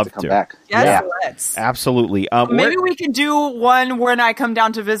 I would love to come back. Yes, let's. Absolutely. Maybe we can do one when I come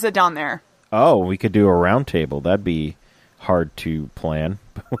down to visit down there. Oh, we could do a round table. That'd be hard to plan,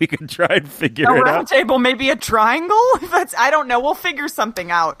 but we could try and figure it out. A round table, maybe a triangle? I don't know. We'll figure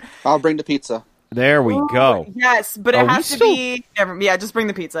something out. I'll bring the pizza. There we go. Yes, but it has to be... just bring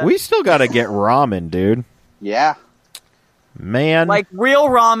the pizza. We still got to get ramen, dude. Yeah. Man. Real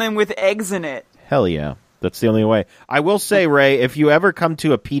ramen with eggs in it. Hell yeah. That's the only way. I will say, Ray, if you ever come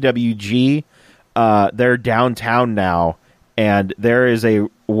to a PWG, they're downtown now, and there is a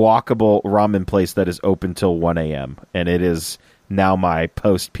walkable ramen place that is open till 1 a.m., and it is now my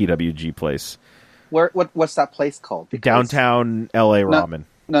post-PWG place. What's that place called? Downtown LA ramen.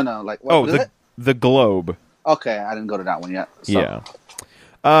 No. What is it? The Globe. Okay, I didn't go to that one yet. So.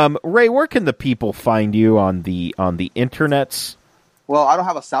 Yeah. Ray, where can the people find you on the internets? Well, I don't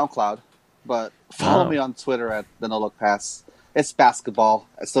have a SoundCloud, but follow me on Twitter at the No Look Pass. It's basketball,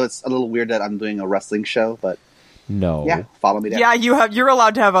 so it's a little weird that I'm doing a wrestling show, but no. Yeah, follow me there. Yeah, you're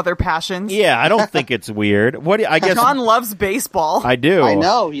allowed to have other passions. Yeah, I don't think it's weird. I guess John loves baseball. I do. I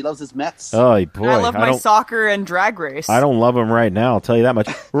know, he loves his Mets. Oh boy, I love my soccer and drag race. I don't love him right now. I'll tell you that much.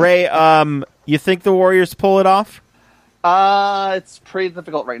 Ray, you think the Warriors pull it off? It's pretty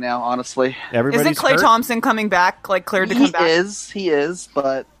difficult right now, honestly. Isn't Klay Thompson coming back? Cleared to come back? He is,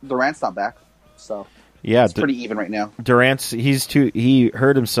 but Durant's not back, so yeah, it's pretty even right now. Durant's he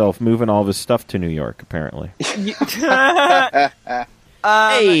hurt himself moving all of his stuff to New York, apparently.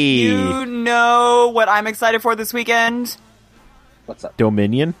 Hey, you know what I'm excited for this weekend? What's up?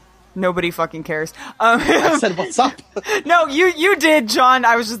 Dominion? Nobody fucking cares. I said, what's up? No, you did, John.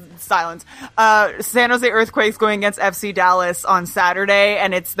 I was just silence. San Jose Earthquakes going against FC Dallas on Saturday,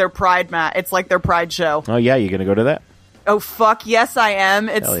 and it's their Pride match. It's their Pride show. Oh yeah, you gonna go to that? Oh fuck yes, I am.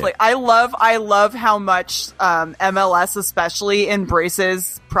 It's I love how much MLS especially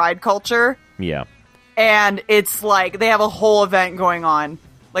embraces Pride culture. Yeah, and it's they have a whole event going on.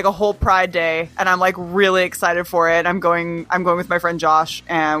 A whole Pride Day, and I'm really excited for it. I'm going with my friend Josh,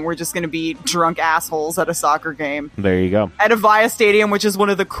 and we're just going to be drunk assholes at a soccer game. There you go. At Avaya Stadium, which is one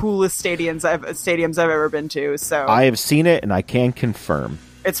of the coolest stadiums I've ever been to. So I have seen it, and I can confirm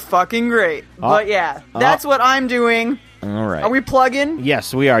it's fucking great. But yeah, that's what I'm doing. All right. Are we plugging?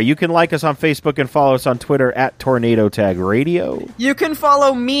 Yes, we are. You can like us on Facebook and follow us on Twitter at Tornado Tag Radio. You can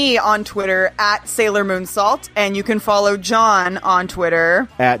follow me on Twitter at Sailor Moon Salt, and you can follow John on Twitter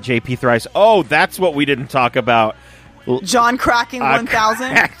At JP Thrice. Oh, that's what we didn't talk about. John Cracking 1000.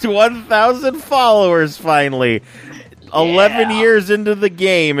 Cracked 1,000 followers finally. 11 years into the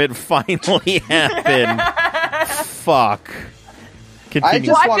game, it finally happened. Fuck.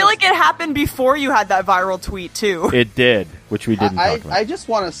 Continue. I feel like it happened before you had that viral tweet, too. It did, which we didn't talk about. I just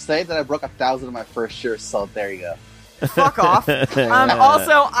want to say that I broke 1,000 in my first year, so there you go. Fuck off. Also,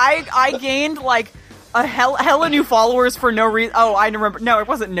 I gained, like, a hella new followers for no reason. Oh, I remember. No, it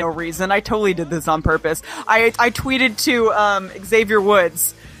wasn't no reason. I totally did this on purpose. I tweeted to Xavier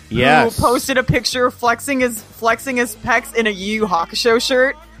Woods, Yes. who posted a picture flexing his pecs in a Yu Yu Hakusho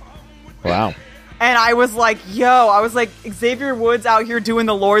shirt. Wow. And I was like, Xavier Woods out here doing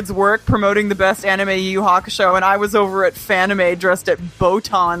the Lord's work, promoting the best anime Yu Yu Hakusho, and I was over at Fanime dressed at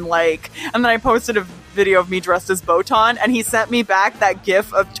Botan Lake. And then I posted a video of me dressed as Botan, and he sent me back that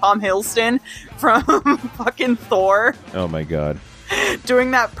gif of Tom Hiddleston from fucking Thor Oh, my God.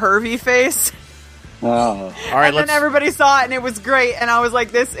 doing that pervy face. Oh. All right, And then everybody saw it, and it was great, and I was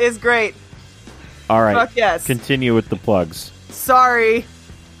like, this is great. All right. Fuck yes. Continue with the plugs. Sorry.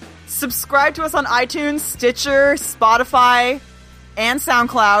 Subscribe to us on iTunes, Stitcher, Spotify, and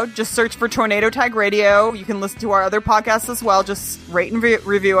SoundCloud. Just search for Tornado Tag Radio. You can listen to our other podcasts as well. Just rate and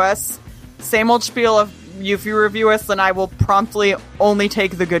review us. Same old spiel of if you review us, then I will promptly only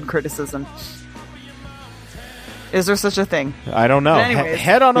take the good criticism. Is there such a thing? I don't know. But anyways.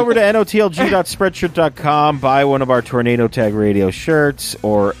 Head on over to notlg.spreadshirt.com, buy one of our Tornado Tag Radio shirts,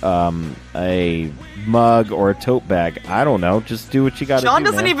 or a mug, or a tote bag. I don't know. Just do what you got to do, John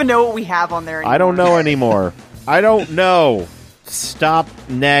doesn't man. even know what we have on there anymore. I don't know anymore. I don't know. Stop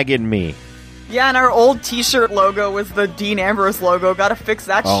nagging me. Yeah, and our old t-shirt logo was the Dean Ambrose logo. Gotta fix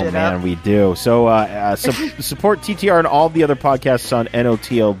that Oh, shit man, up. we do. So support TTR and all the other podcasts on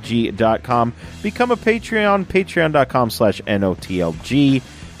notlg.com. Become a Patreon, patreon.com/notlg.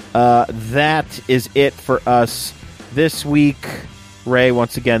 That is it for us this week. Ray,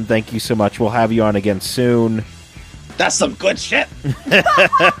 once again, thank you so much. We'll have you on again soon. That's some good shit.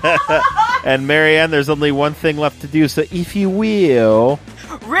 And Marianne, there's only one thing left to do, so if you will...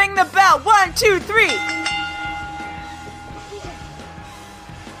 Ring the bell. 1, 2, 3.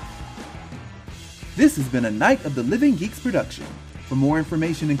 This has been a Night of the Living Geeks production. For more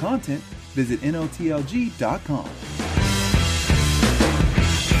information and content, visit notlg.com.